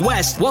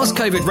Haverfordwest. Whilst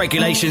COVID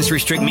regulations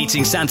restrict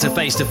meeting Santa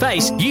face to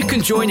face, you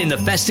can join in the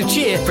festive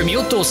cheer from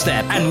your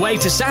doorstep and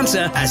wave to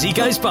Santa as he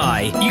goes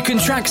by. You can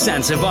track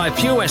Santa via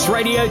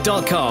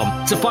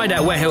purewestradio.com to find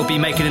out where he'll be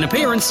making an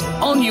appearance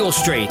on your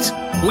street.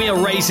 We are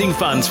raising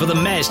funds for the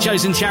Mayor's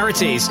chosen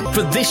charities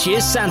for this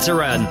year's Santa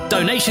Run.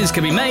 Donations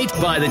can be made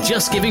via the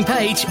Just Giving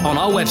page on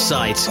our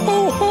website.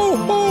 Ho, ho,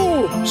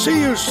 ho!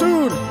 See you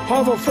soon,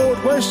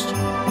 Haverfordwest.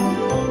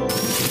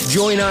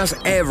 Join us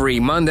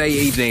every Monday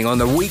evening on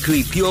the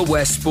weekly Pure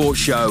West Sports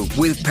Show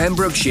with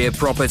Pembrokeshire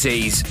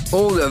Properties.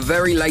 All the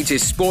very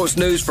latest sports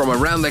news from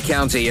around the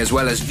county, as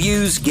well as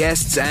views,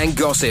 guests and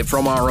gossip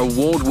from our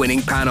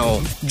award-winning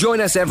panel.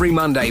 Join us every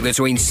Monday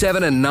between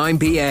 7 and 9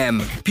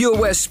 p.m. Pure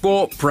West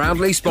Sport,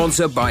 proudly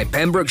sponsored by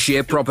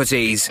Pembrokeshire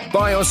Properties.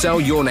 Buy or sell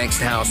your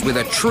next house with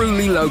a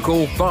truly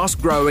local,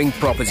 fast-growing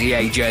property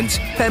agent.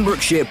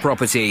 Pembrokeshire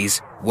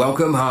Properties.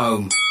 Welcome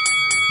home.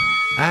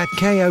 At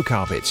KO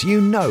Carpets,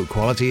 you know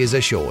quality is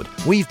assured.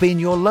 We've been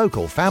your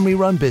local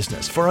family-run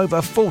business for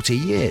over 40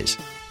 years.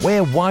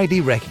 We're widely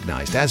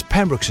recognised as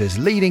Pembrokeshire's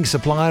leading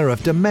supplier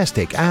of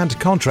domestic and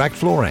contract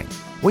flooring.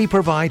 We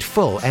provide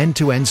full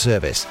end-to-end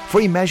service,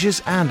 free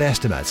measures and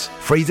estimates,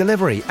 free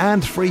delivery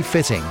and free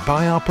fitting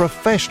by our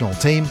professional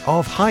team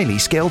of highly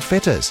skilled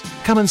fitters.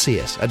 Come and see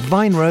us at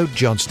Vine Road,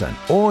 Johnston,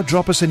 or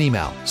drop us an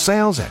email,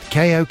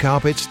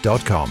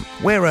 sales@kocarpets.com.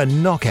 We're a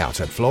knockout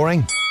at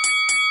flooring.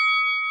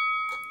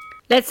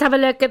 Let's have a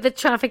look at the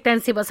traffic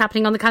then, see what's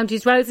happening on the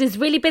county's roads. It's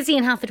really busy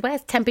in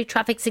Haverfordwest. Temporary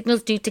traffic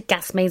signals due to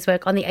gas mains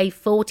work on the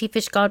A40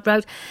 Fishguard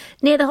Road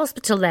near the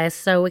hospital there,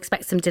 so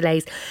expect some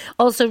delays.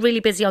 Also really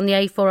busy on the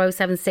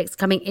A4076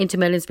 coming into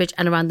Merlin's Bridge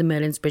and around the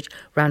Merlin's Bridge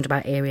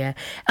roundabout area.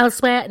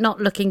 Elsewhere,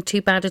 not looking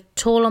too bad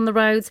at all on the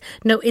roads.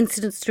 No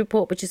incidents to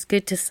report, which is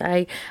good to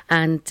say.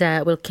 And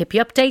we'll keep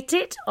you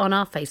updated on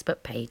our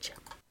Facebook page.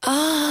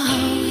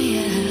 Oh,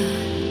 yeah.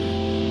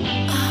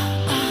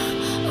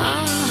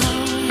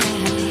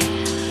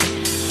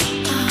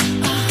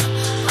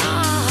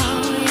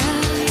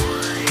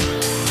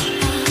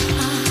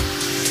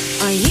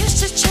 I used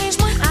to change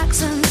my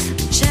accent,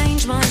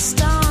 change my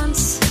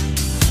stance,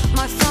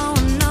 my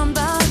phone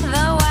number,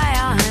 the way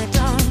I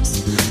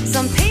dance.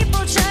 Some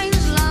people change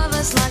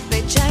lovers like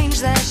they change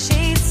their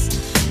sheets,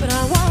 but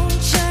I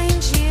won't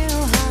change you,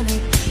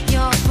 honey,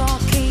 you're for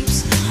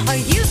keeps. I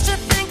used to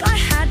think I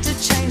had to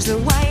change the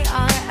way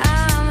I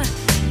am.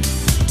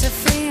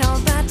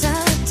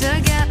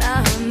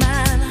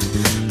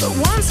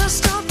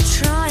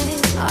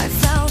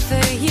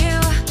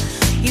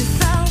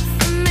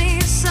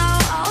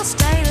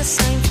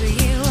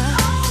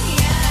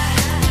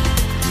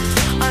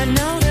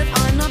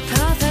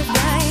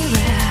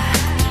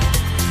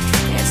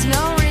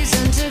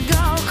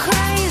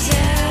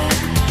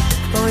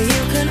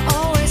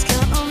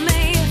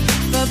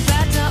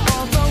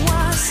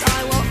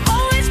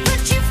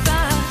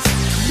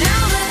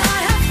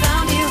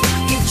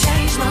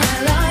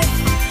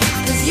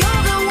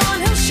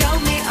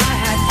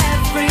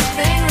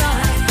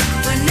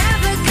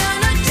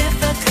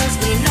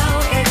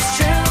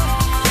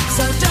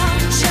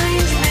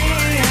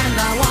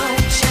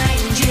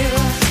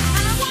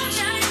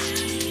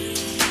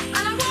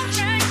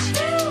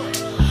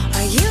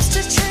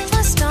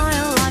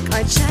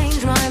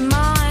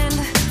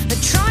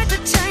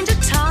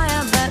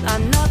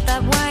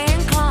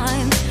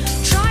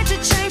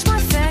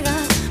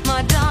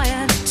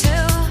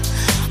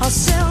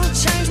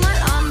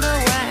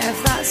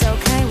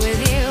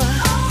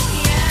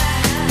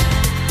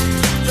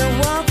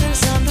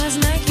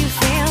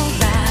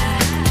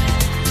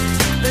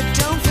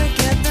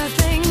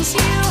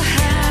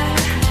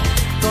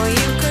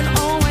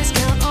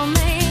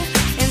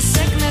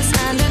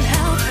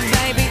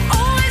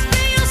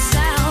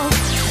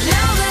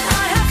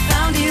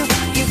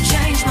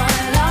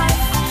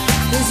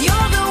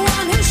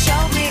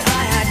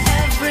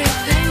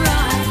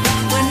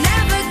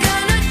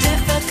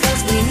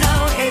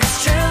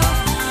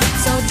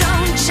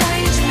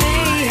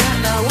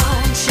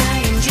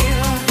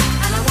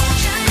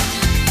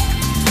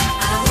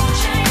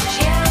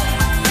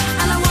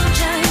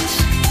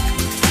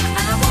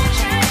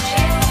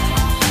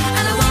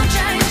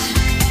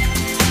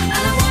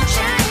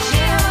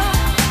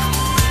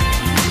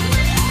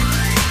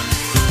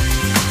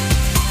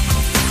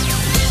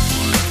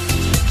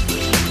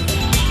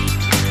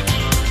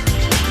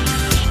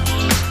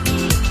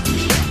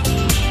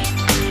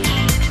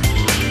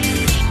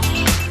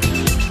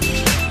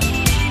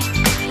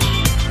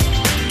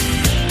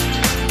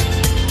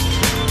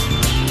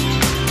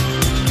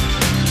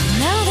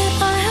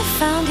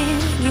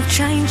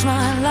 changed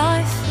my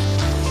life.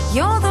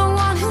 You're the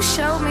one who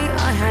showed me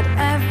I had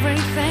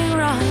everything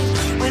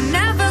right. We're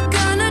never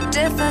gonna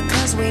differ,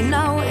 cause we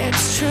know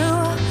it's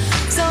true.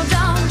 So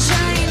don't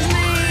change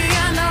me,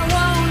 and I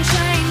won't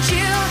change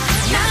you.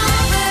 Now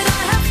that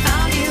I have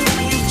found you,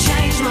 you've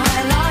changed my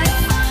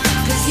life.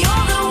 Cause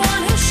you're the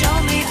one who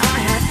showed me I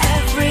had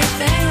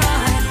everything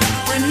right.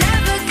 We're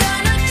never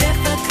gonna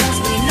differ, cause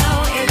we know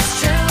it's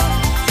true.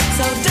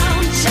 So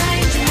don't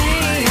change me,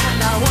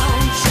 and I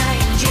won't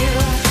change you.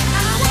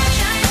 And I won't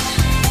change,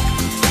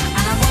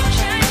 and I won't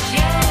change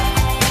you.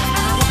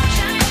 And I won't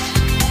change,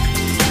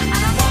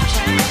 and I won't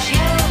change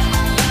you.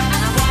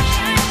 And I won't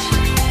change,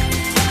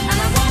 and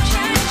I won't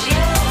change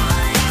you.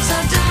 So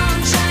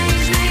don't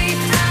change me,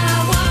 and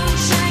I won't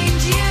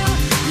change you.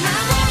 And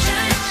I won't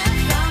change,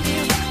 found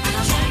you, and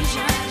I changed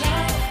my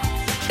life.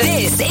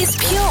 This is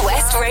Pure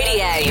West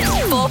Radio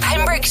for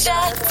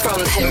Pembrokeshire from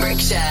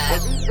Pembrokeshire.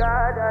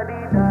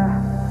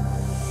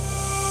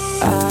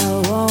 I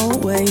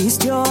won't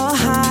waste your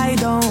high,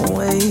 don't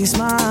waste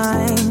mine.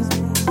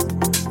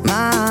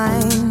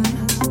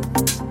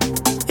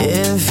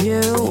 If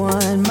you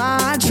want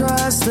my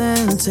trust,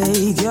 then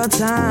take your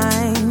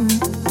time,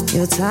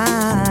 your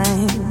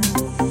time.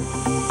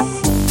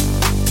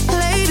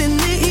 Late in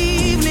the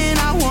evening,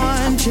 I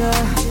want you.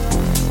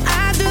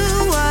 I do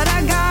what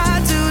I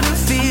got to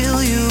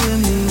feel you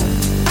in me.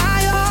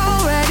 I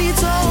already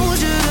told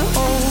you to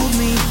hold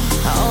me.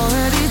 I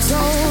already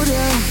told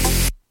you.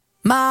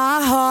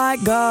 My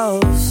heart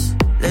goes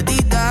la di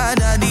da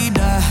da di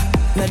da,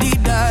 la di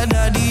da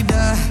da di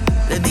da,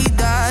 la di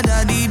da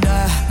da di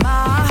da.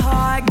 My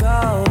heart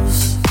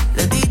goes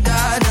la di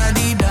da da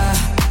di da,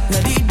 la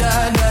di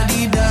da da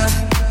di da,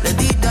 la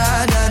di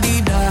da da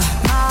di da.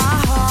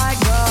 My heart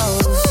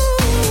goes.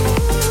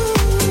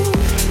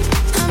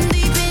 I'm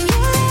deep in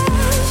your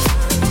love,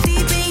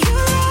 deep in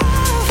your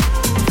love.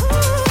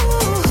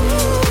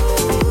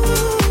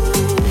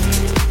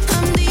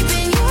 I'm deep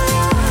in your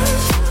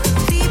love,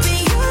 deep in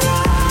your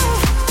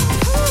love.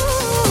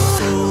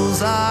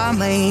 Rules are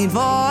made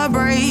for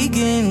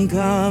breaking.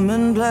 Come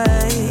and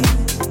play,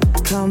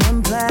 come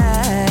and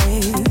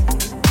play.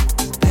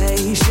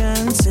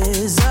 Patience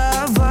is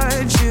a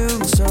virtue,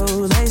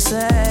 so they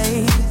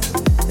say,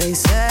 they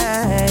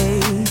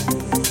say.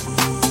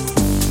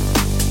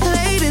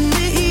 Late in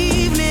the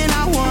evening,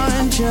 I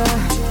want you.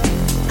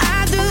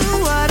 I do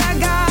what I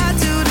got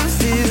to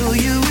feel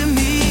you in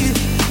me.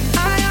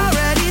 I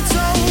already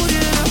told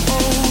you to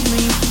hold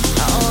me.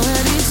 I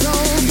already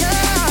told you.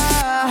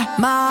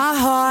 My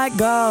heart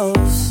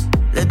goes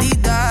la di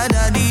da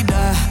da di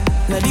da,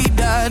 la di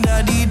da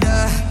da di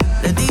da,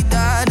 la di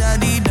da da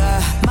di da.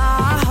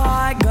 My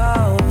heart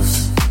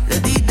goes la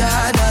di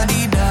da da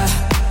di da,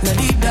 la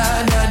di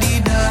da da di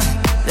da,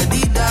 la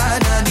di da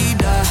da di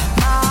da.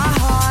 My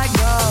heart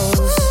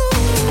goes.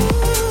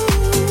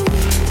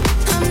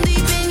 I'm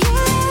deep in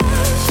your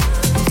love,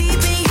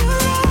 deep in your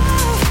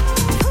love.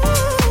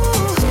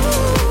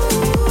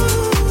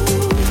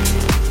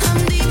 I'm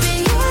deep in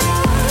your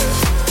love,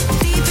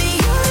 deep in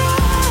your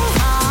love.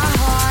 My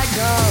heart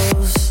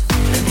goes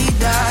la di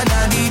da da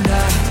di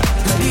da,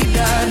 la di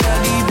da da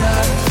di da,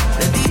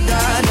 la di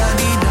da da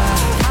di da.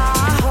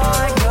 My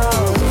heart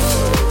goes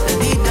la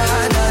di da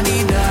da di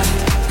da,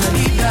 la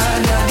di da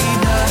da di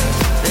da,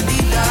 la di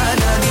da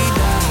da di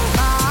da.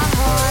 My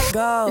heart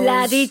goes.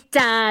 La di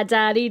da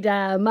da di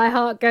da. My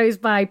Heart Goes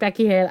by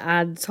Becky Hill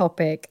and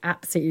Topic.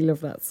 Absolutely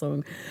love that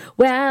song.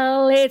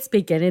 Well, it's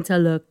beginning to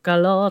look a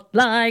lot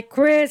like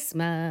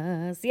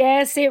Christmas.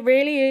 Yes, it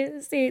really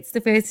is. It's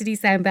the 1st of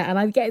December and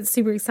I'm getting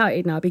super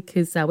excited now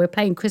because we're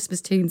playing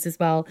Christmas tunes as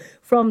well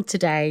from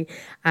today.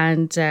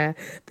 And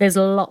there's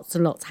lots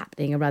and lots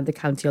happening around the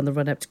county on the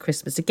run up to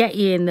Christmas to get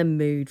you in the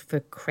mood for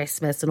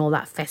Christmas and all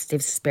that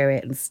festive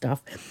spirit and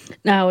stuff.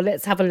 Now,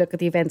 let's have a look at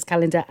the events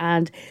calendar.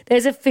 And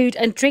there's a food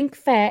and drink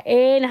fair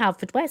in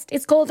Haverfordwest.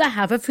 It's called the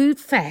Have a Food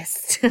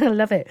Fest. I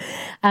love it.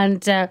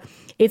 And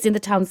it's in the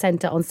town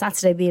centre on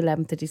Saturday the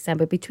 11th of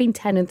December between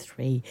 10 and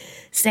 3.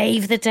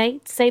 Save the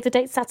date,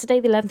 Saturday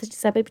the 11th of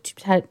December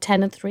between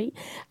 10 and 3.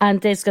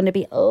 And there's going to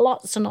be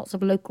lots and lots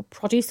of local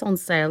produce on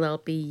sale. There'll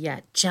be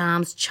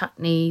jams,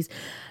 chutneys,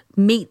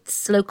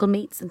 meats, local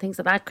meats and things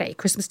like that. Great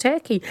Christmas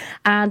turkey.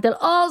 And there'll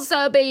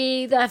also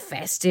be the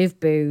festive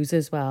booze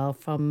as well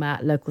from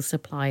local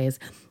suppliers.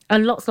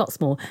 And lots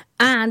more.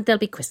 And there'll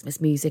be Christmas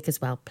music as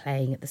well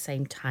playing at the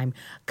same time.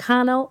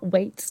 Cannot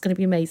wait. It's going to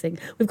be amazing.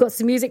 We've got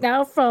some music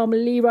now from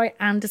Leroy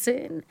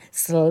Anderson,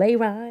 Sleigh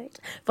Ride,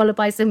 followed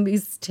by some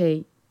Moose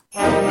Tea.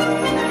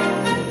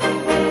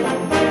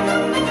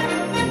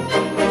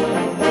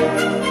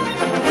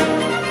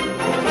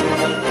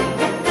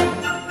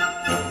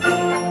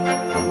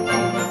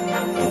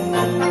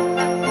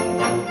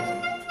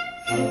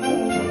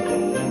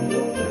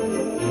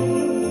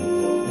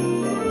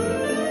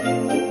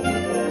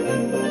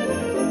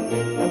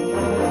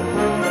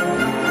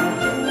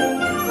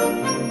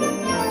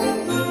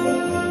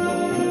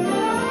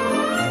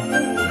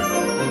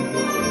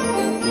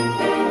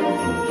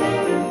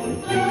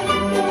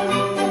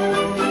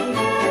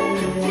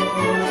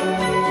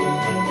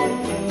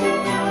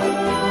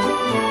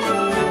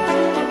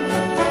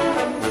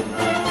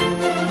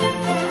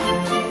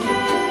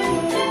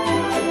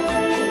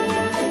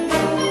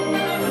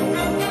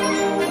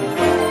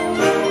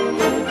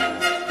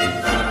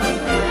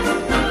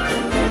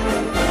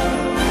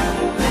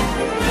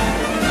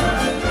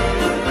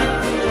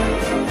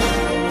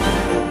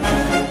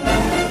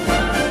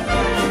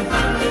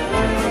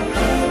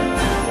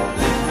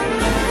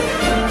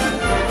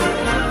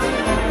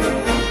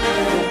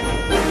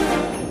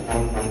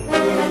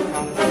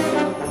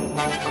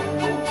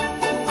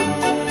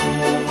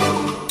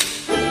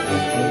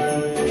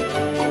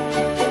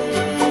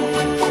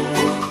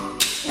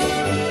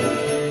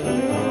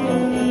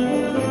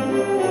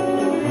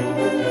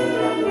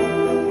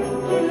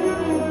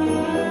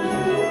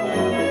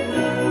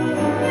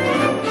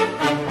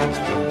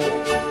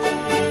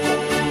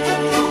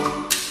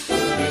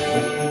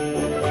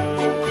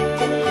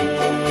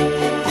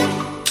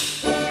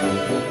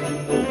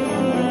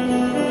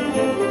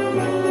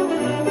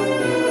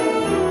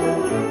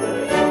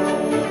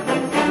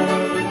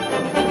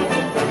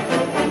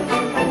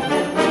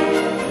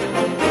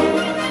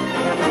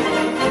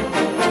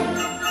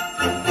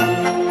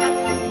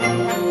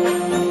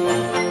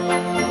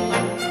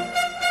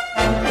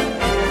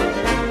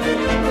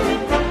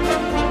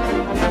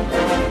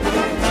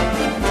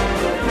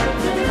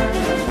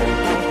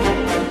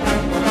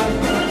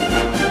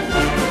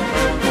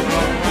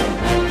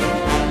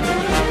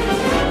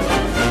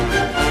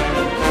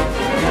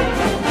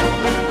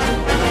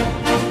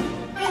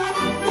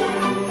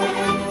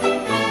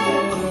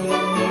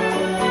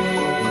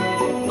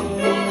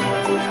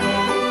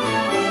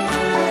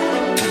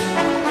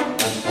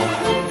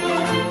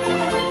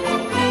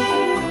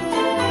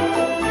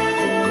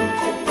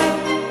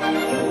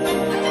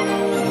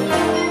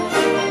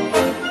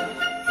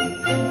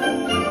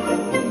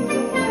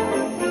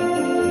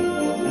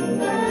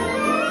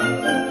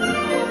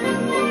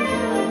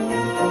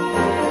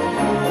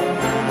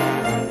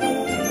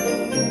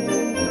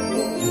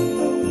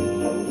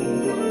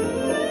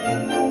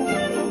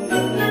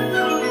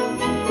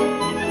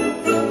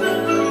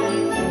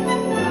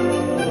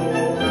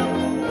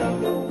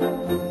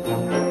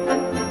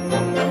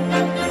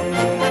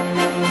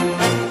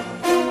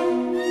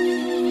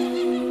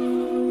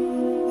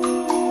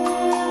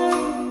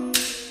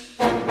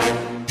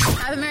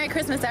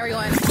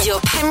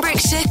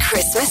 Pembrokeshire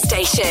Christmas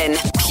station,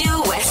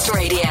 Pure West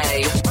Radio.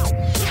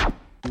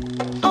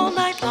 All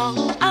night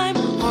long, I'm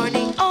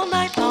horny. All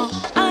night long,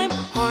 I'm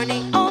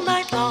horny. All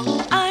night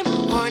long, I'm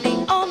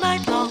horny. All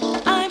night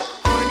long, I'm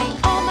horny.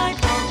 All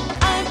night long,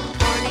 I'm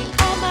horny.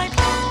 All night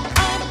long,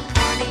 I'm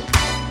horny.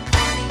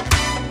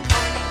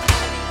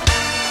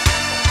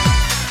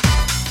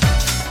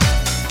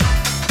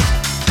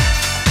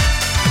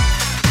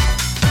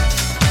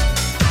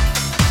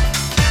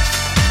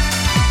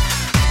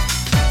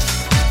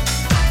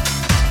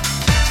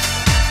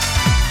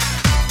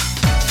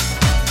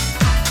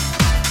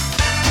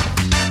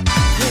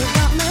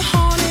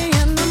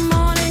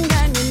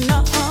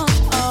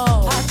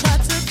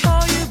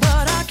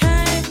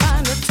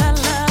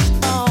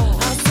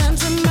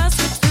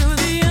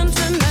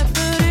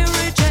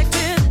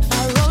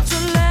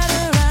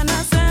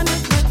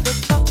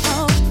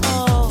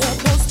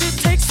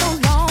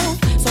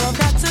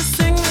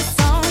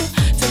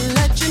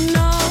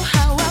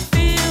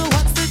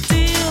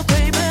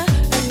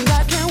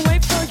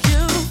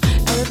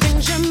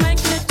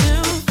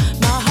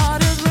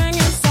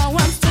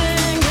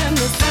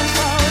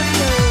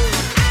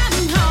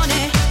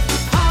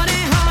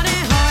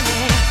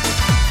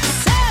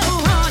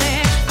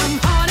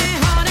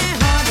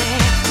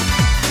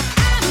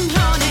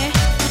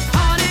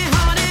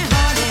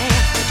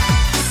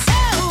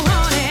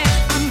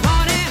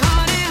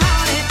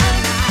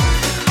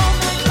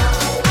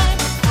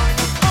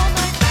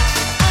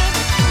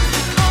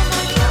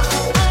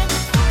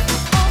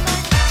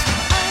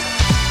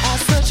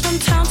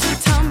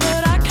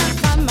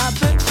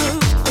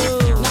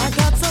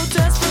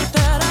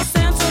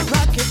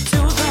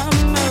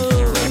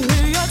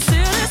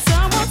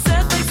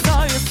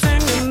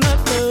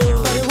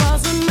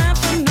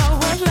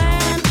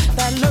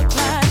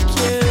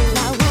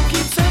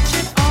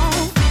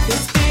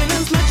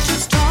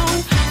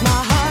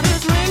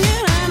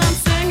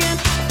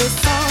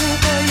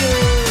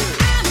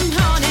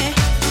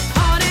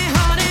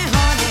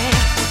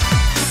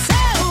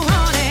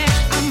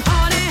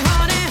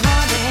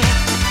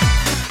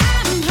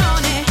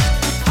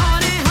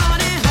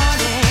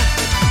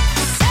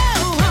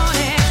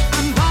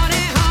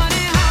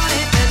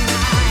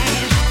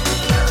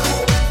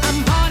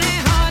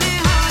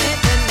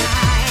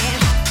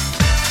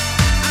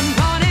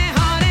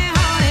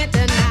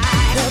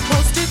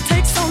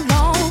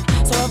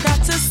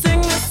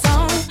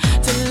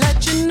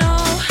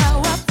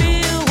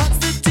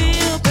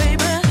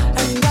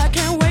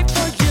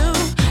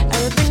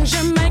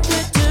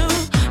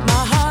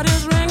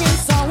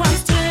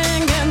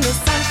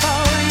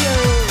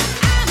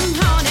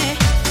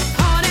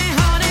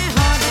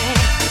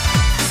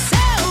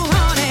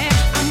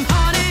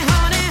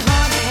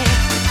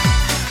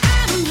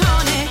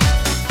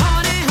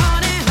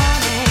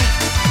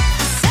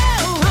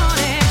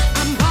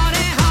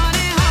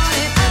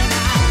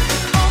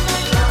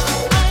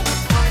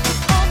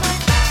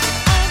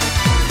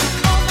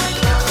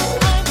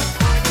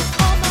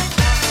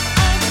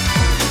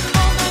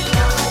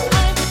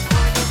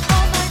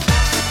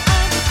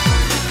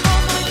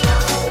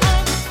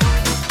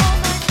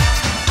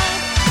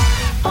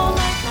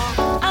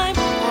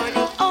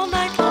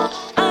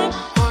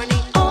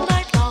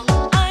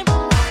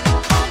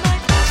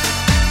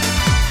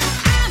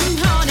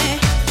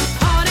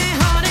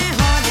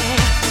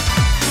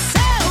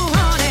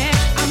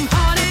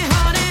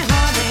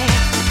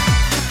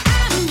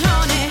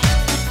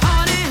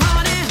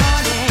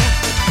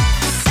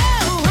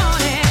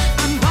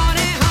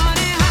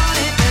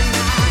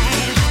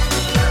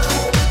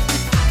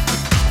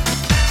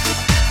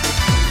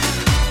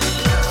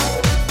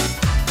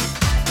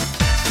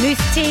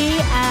 Loose Tea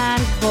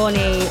and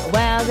Horny.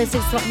 Well, this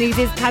is what news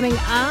is coming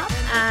up,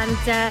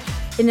 and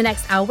in the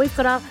next hour we've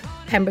got our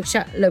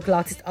Pembrokeshire Local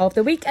Artist of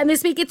the Week, and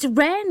this week it's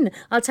Wren.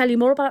 I'll tell you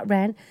more about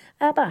Wren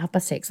about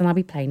 6:30, and I'll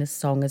be playing a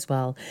song as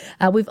well.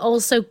 We've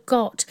also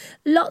got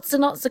lots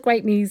and lots of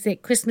great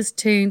music, Christmas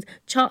tunes,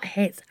 chart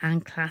hits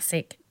and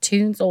classic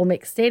tunes all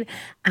mixed in,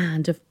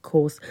 and of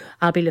course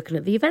I'll be looking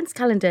at the events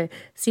calendar,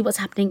 see what's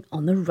happening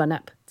on the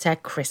run-up to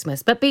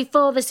Christmas. But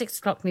before the 6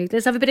 o'clock news,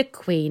 let's have a bit of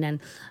Queen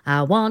and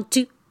I Want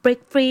to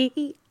Break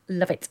Free.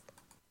 Love it.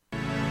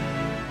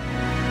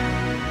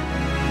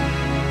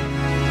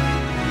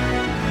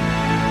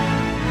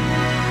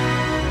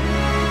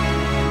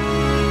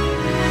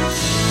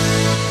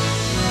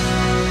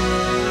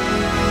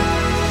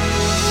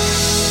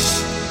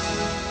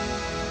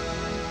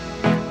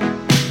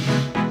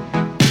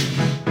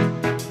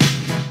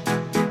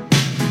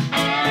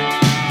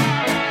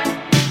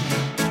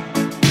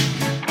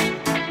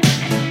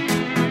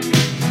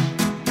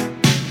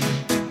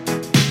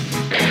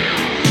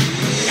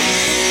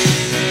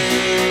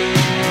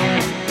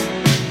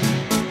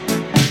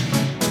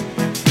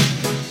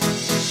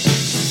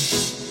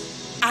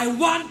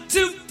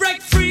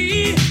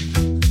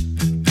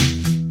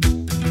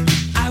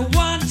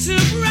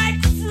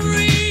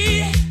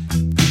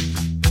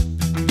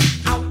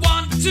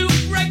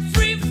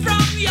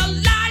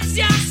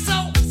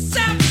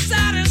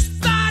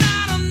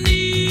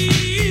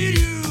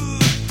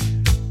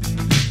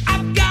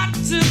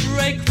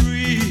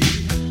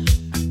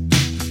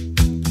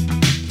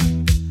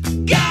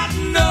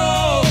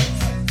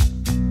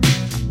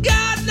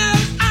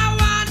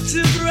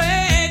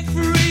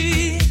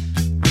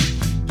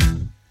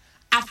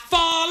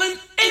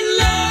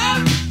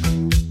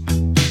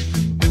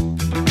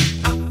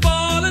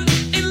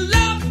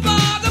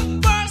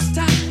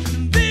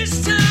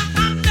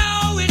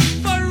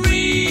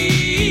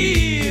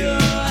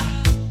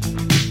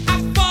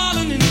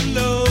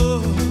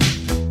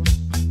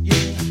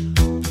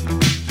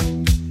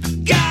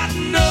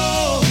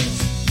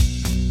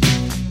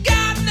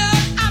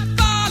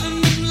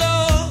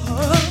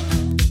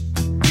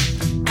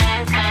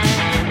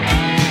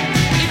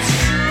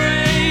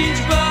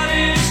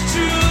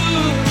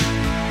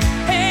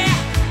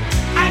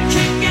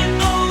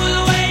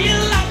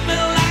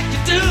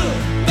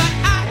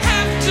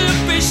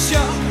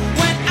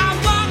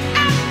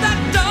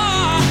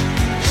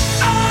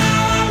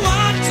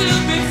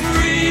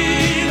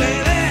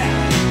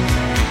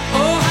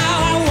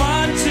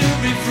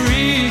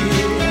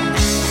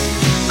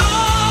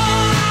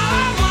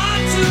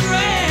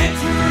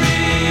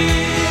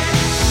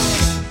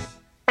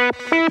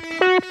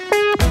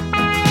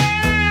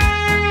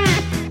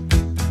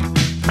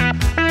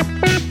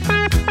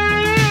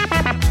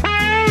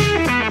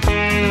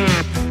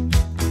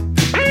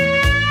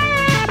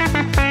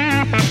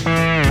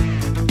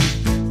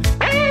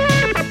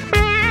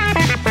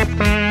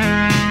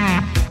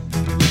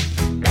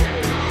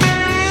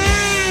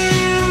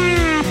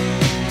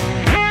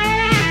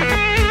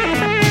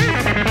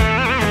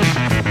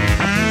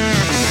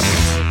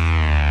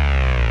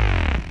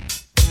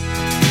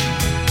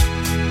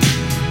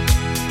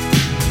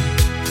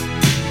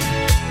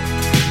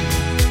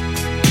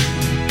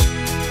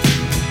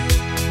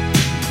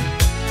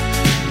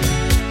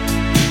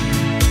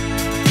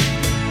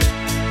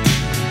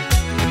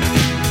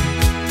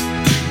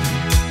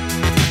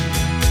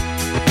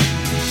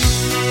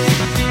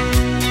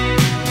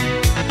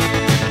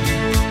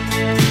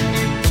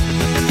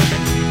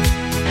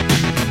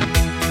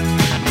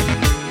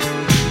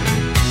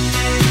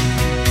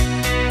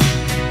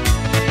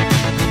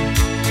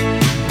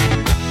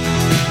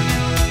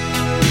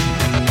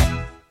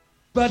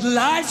 but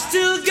life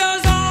still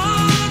goes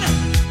on.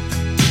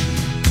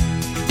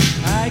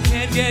 I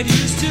can't get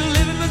used to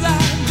living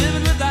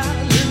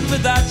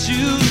without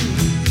you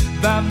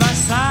by my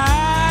side.